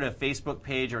 Definitely start a Facebook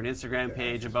page or an Instagram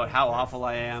page about how awful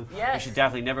I am. Yes. You should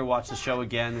definitely never watch the show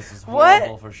again. This is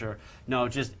horrible for sure. No,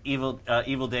 just Evil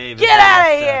Dave. Get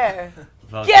out of here!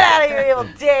 Get out of here, Evil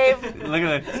Dave! Look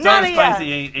at that. Star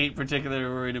Spicy ain't particularly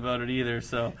worried about it either.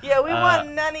 So yeah, we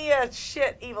want none of your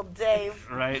shit, Evil Dave.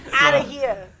 Right. Out of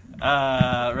here.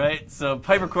 Right. So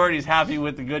Piper Courtney's happy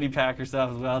with the goodie pack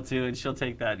herself as well too, and she'll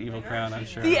take that evil crown, I'm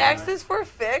sure. The X is for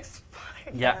fix.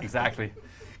 Yeah, exactly.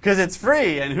 Because it's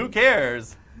free, and who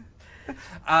cares?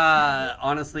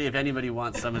 Honestly, if anybody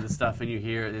wants some of the stuff and you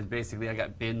hear it, basically I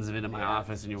got bins of it in my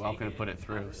office and you're welcome to put it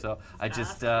through. So I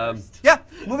just, yeah,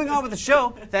 moving on with the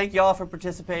show. Thank you all for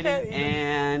participating,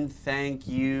 and thank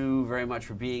you very much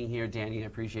for being here. Dani, I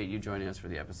appreciate you joining us for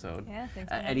the episode. Yeah,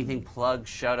 thanks. Anything, plugs,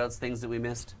 shout-outs, things that we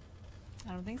missed?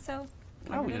 I don't think so.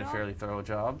 Oh, we did a fairly thorough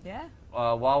job. Yeah.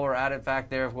 While we're at it back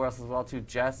there, of course, as well, too,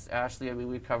 Jess, Ashley, I mean,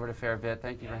 we've covered a fair bit.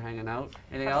 Thank you for hanging out.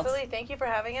 Anything else? Absolutely. Thank you for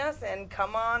having us, and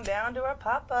come on down to our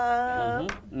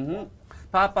pop-up.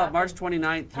 Pop-up, March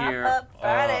 29th here. Pop-up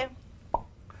Friday.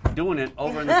 Doing it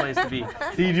over in the place to be.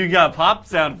 See, you got a pop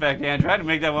sound effect, Andrew. I had to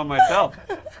make that one myself.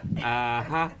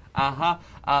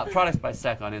 Products by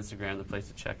Sec on Instagram, the place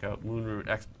to check out.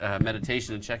 Moonroot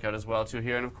Meditation and check out as well, too,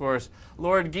 here. And, of course,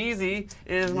 Lord Geezy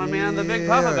is my man, the Big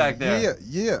Puffa back there.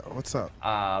 Yeah. What's up?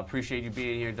 Appreciate you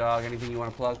being here, dog. Anything you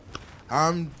want to plug?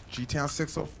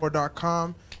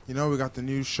 gtown604.com. You know, we got the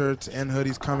new shirts and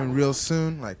hoodies coming real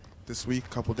soon, like this week,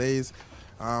 couple days.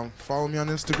 Follow me on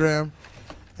Instagram.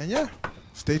 And, yeah,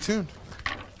 stay tuned.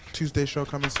 Tuesday show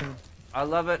coming soon. I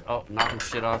love it. Oh, knocking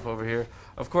shit off over here.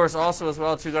 Of course, also as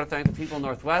well, too, got to thank the people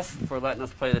Northwest for letting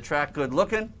us play the track Good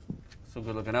Looking. So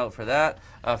good looking out for that.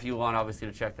 If you want, obviously,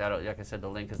 to check that out, like I said, the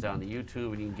link is down the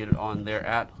YouTube, and you can get it on there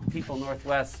at People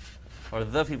Northwest, or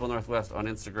The People Northwest on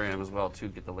Instagram as well, too.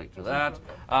 Get the link to that.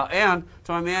 And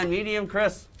to my man, Medium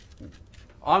Chris,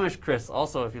 Amish Chris,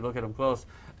 also, if you look at him close.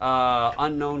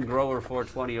 Unknown Grower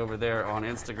 420 over there on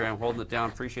Instagram, holding it down.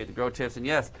 Appreciate the grow tips. And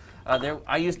yes,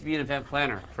 I used to be an event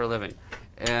planner for a living,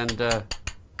 and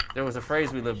there was a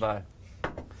phrase we lived by: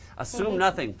 assume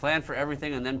nothing, plan for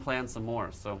everything, and then plan some more.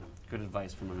 So good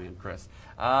advice from my man Chris.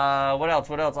 What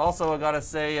else? Also, I gotta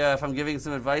say, if I'm giving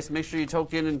some advice, make sure you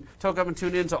toke up and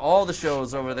tune in to all the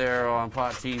shows over there on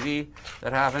Pot TV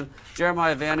that happen.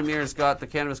 Jeremiah Vandermeer's got the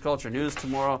Cannabis Culture News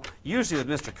tomorrow, usually with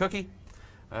Mr. Cookie.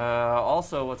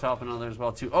 Also, what's happening on there as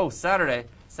well too? Oh, Saturday,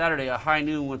 a high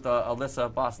noon with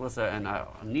Alyssa, Boss Alyssa, and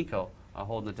Nico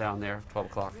holding it down there, 12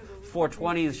 o'clock.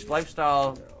 420's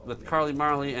Lifestyle with Carly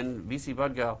Marley and VC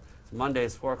Budgal.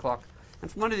 Mondays, 4 o'clock.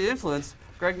 And from Under the Influence,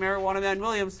 Greg Marijuana Man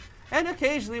Williams. And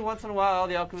occasionally, once in a while,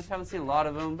 the Alchemist, haven't seen a lot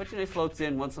of him, but you know, he floats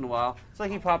in once in a while. It's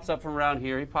like he pops up from around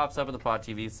here. He pops up at the Pot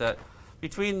TV set.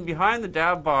 Behind the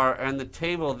dab bar and the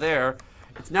table there,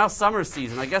 it's now summer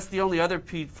season. I guess the only other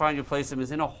find you place him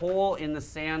is in a hole in the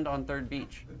sand on 3rd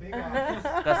Beach. The big office.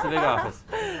 That's the big office.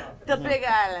 The Big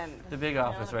Island. The big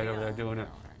office right over there doing it.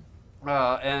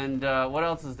 And what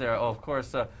else is there? Oh, of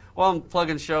course, while I'm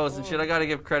plugging shows and shit, I got to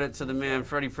give credit to the man,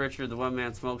 Freddie Pritchard, the One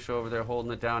Man Smoke Show over there,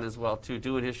 holding it down as well, too,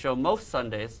 doing his show most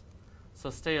Sundays. So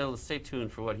stay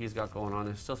tuned for what he's got going on.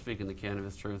 They're still speaking the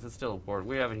cannabis truth. It's still important.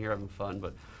 We're here having fun,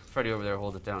 but Freddie over there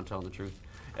holds it down, telling the truth.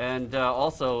 And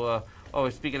also,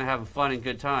 speaking of having fun and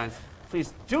good times,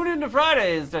 please tune in to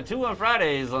Fridays, to 2 on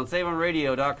Fridays on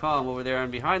SaveOnRadio.com over there. And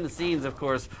behind the scenes, of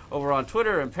course, over on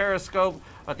Twitter and Periscope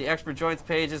at the Expert Joints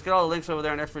pages. Get all the links over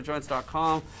there on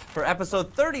expertjoints.com for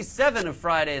episode 37 of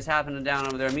Fridays happening down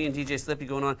over there. Me and DJ Slippy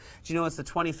going on. Do you know it's the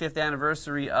 25th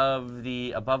anniversary of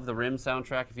the Above the Rim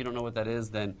soundtrack? If you don't know what that is,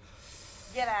 then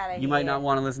get out of here. You might not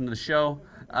want to listen to the show.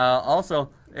 Also,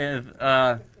 if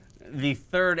the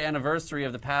 3rd anniversary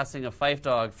of the passing of Fife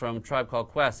Dog from Tribe Called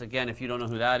Quest. Again, if you don't know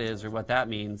who that is or what that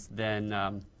means,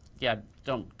 then yeah,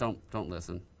 don't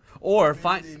listen. Or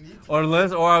listen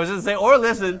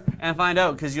and find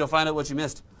out, because you'll find out what you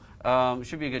missed. It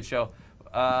should be a good show.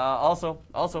 Also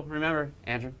remember,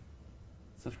 Andrew,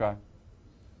 subscribe.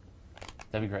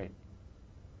 That'd be great.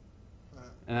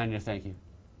 And then just thank you.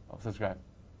 Subscribe.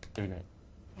 That'd be great.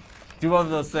 Do both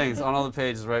of those things on all the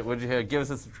pages, right? Would you hear? Give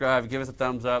us a subscribe, give us a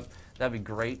thumbs up. That'd be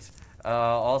great.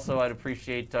 Also, I'd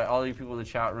appreciate all you people in the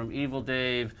chat room. Evil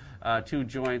Dave, 2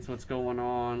 Joints, what's going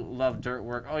on? Love Dirt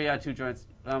Work. Oh yeah, 2 Joints.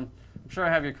 I'm sure I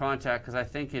have your contact, because I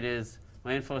think it is.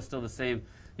 My info is still the same.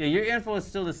 Yeah, your info is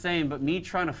still the same, but me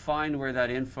trying to find where that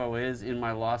info is in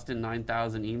my lost in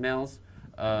 9,000 emails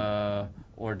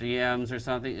or DMs or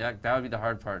something, that would be the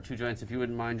hard part. 2 Joints, if you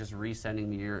wouldn't mind just resending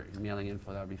me your mailing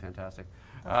info, that would be fantastic.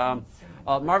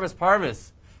 Marvis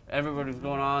Parvis, Everybody's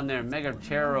going on there. Mega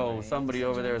Tarot, somebody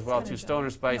over there as well too. Stoner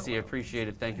Spicy, appreciate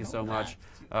it. Thank you so much.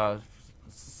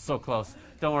 So close.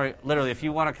 Don't worry. Literally, if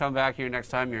you want to come back here next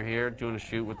time you're here doing a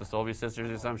shoot with the Solby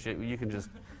sisters or some shit, you can just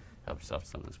help yourself to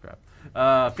some of this crap.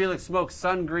 Felix Smokes,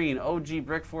 Sun Green, OG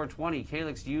Brick 420,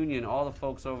 Calix Union, all the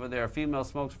folks over there. Female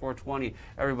Smokes 420.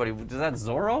 Everybody. Is that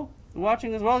Zorro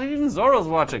watching as well? Even Zorro's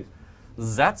watching.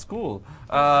 That's cool.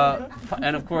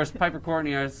 And of course, Piper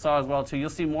Courtney I saw as well too. You'll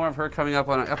see more of her coming up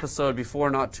on an episode before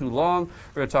not too long.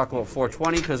 We're going to talk about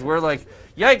 420 because we're like,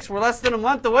 yikes, we're less than a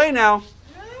month away now.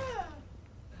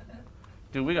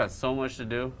 Dude, we got so much to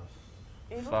do.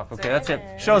 Fuck, okay, that's it.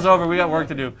 Show's over. We got work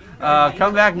to do.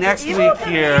 Come back next week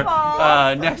here.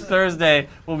 Next Thursday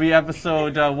will be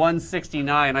episode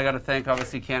 169. I got to thank,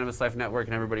 obviously, Cannabis Life Network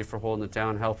and everybody for holding it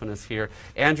down, helping us here.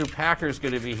 Andrew Packer's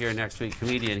going to be here next week,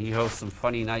 comedian. He hosts some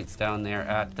funny nights down there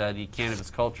at the Cannabis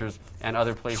Cultures and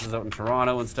other places out in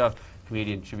Toronto and stuff.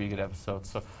 Comedian, should be a good episode.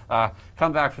 So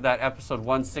come back for that episode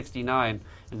 169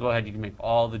 and go ahead. You can make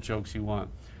all the jokes you want.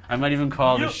 I might even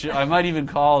call the show. I might even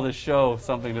call the show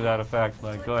something to that effect.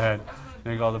 Like, go ahead,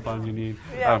 make all the puns you need.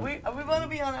 Yeah, we want to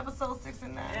be on episode 6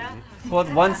 and 9. Yeah. Well,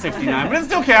 it's 169, but it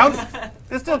still counts.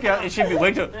 It still counts. It should be.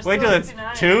 Wait till it's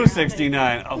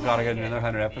 269. Oh God, I got another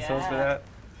 100 episodes for that.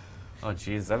 Oh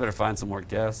jeez, I better find some more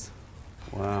guests.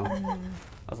 Wow,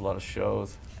 that's a lot of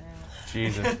shows.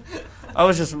 Jesus. I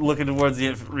was just looking towards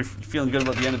the feeling good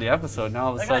about the end of the episode. Now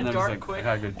all of a sudden I'm just like, I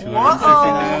got a good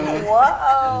 269.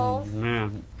 Whoa.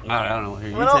 Man, I don't know. Here,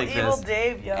 you Little take evil this.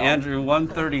 Dave, yo. Andrew,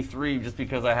 133, just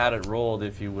because I had it rolled,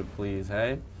 if you would please,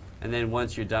 hey? And then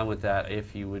once you're done with that,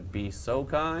 if you would be so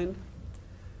kind,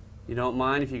 you don't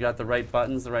mind if you got the right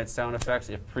buttons, the right sound effects,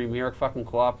 if Premiere fucking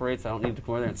cooperates, I don't need to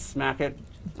go in there and smack it.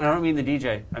 I don't mean the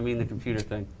DJ, I mean the computer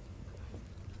thing.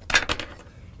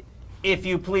 If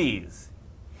you please,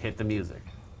 hit the music.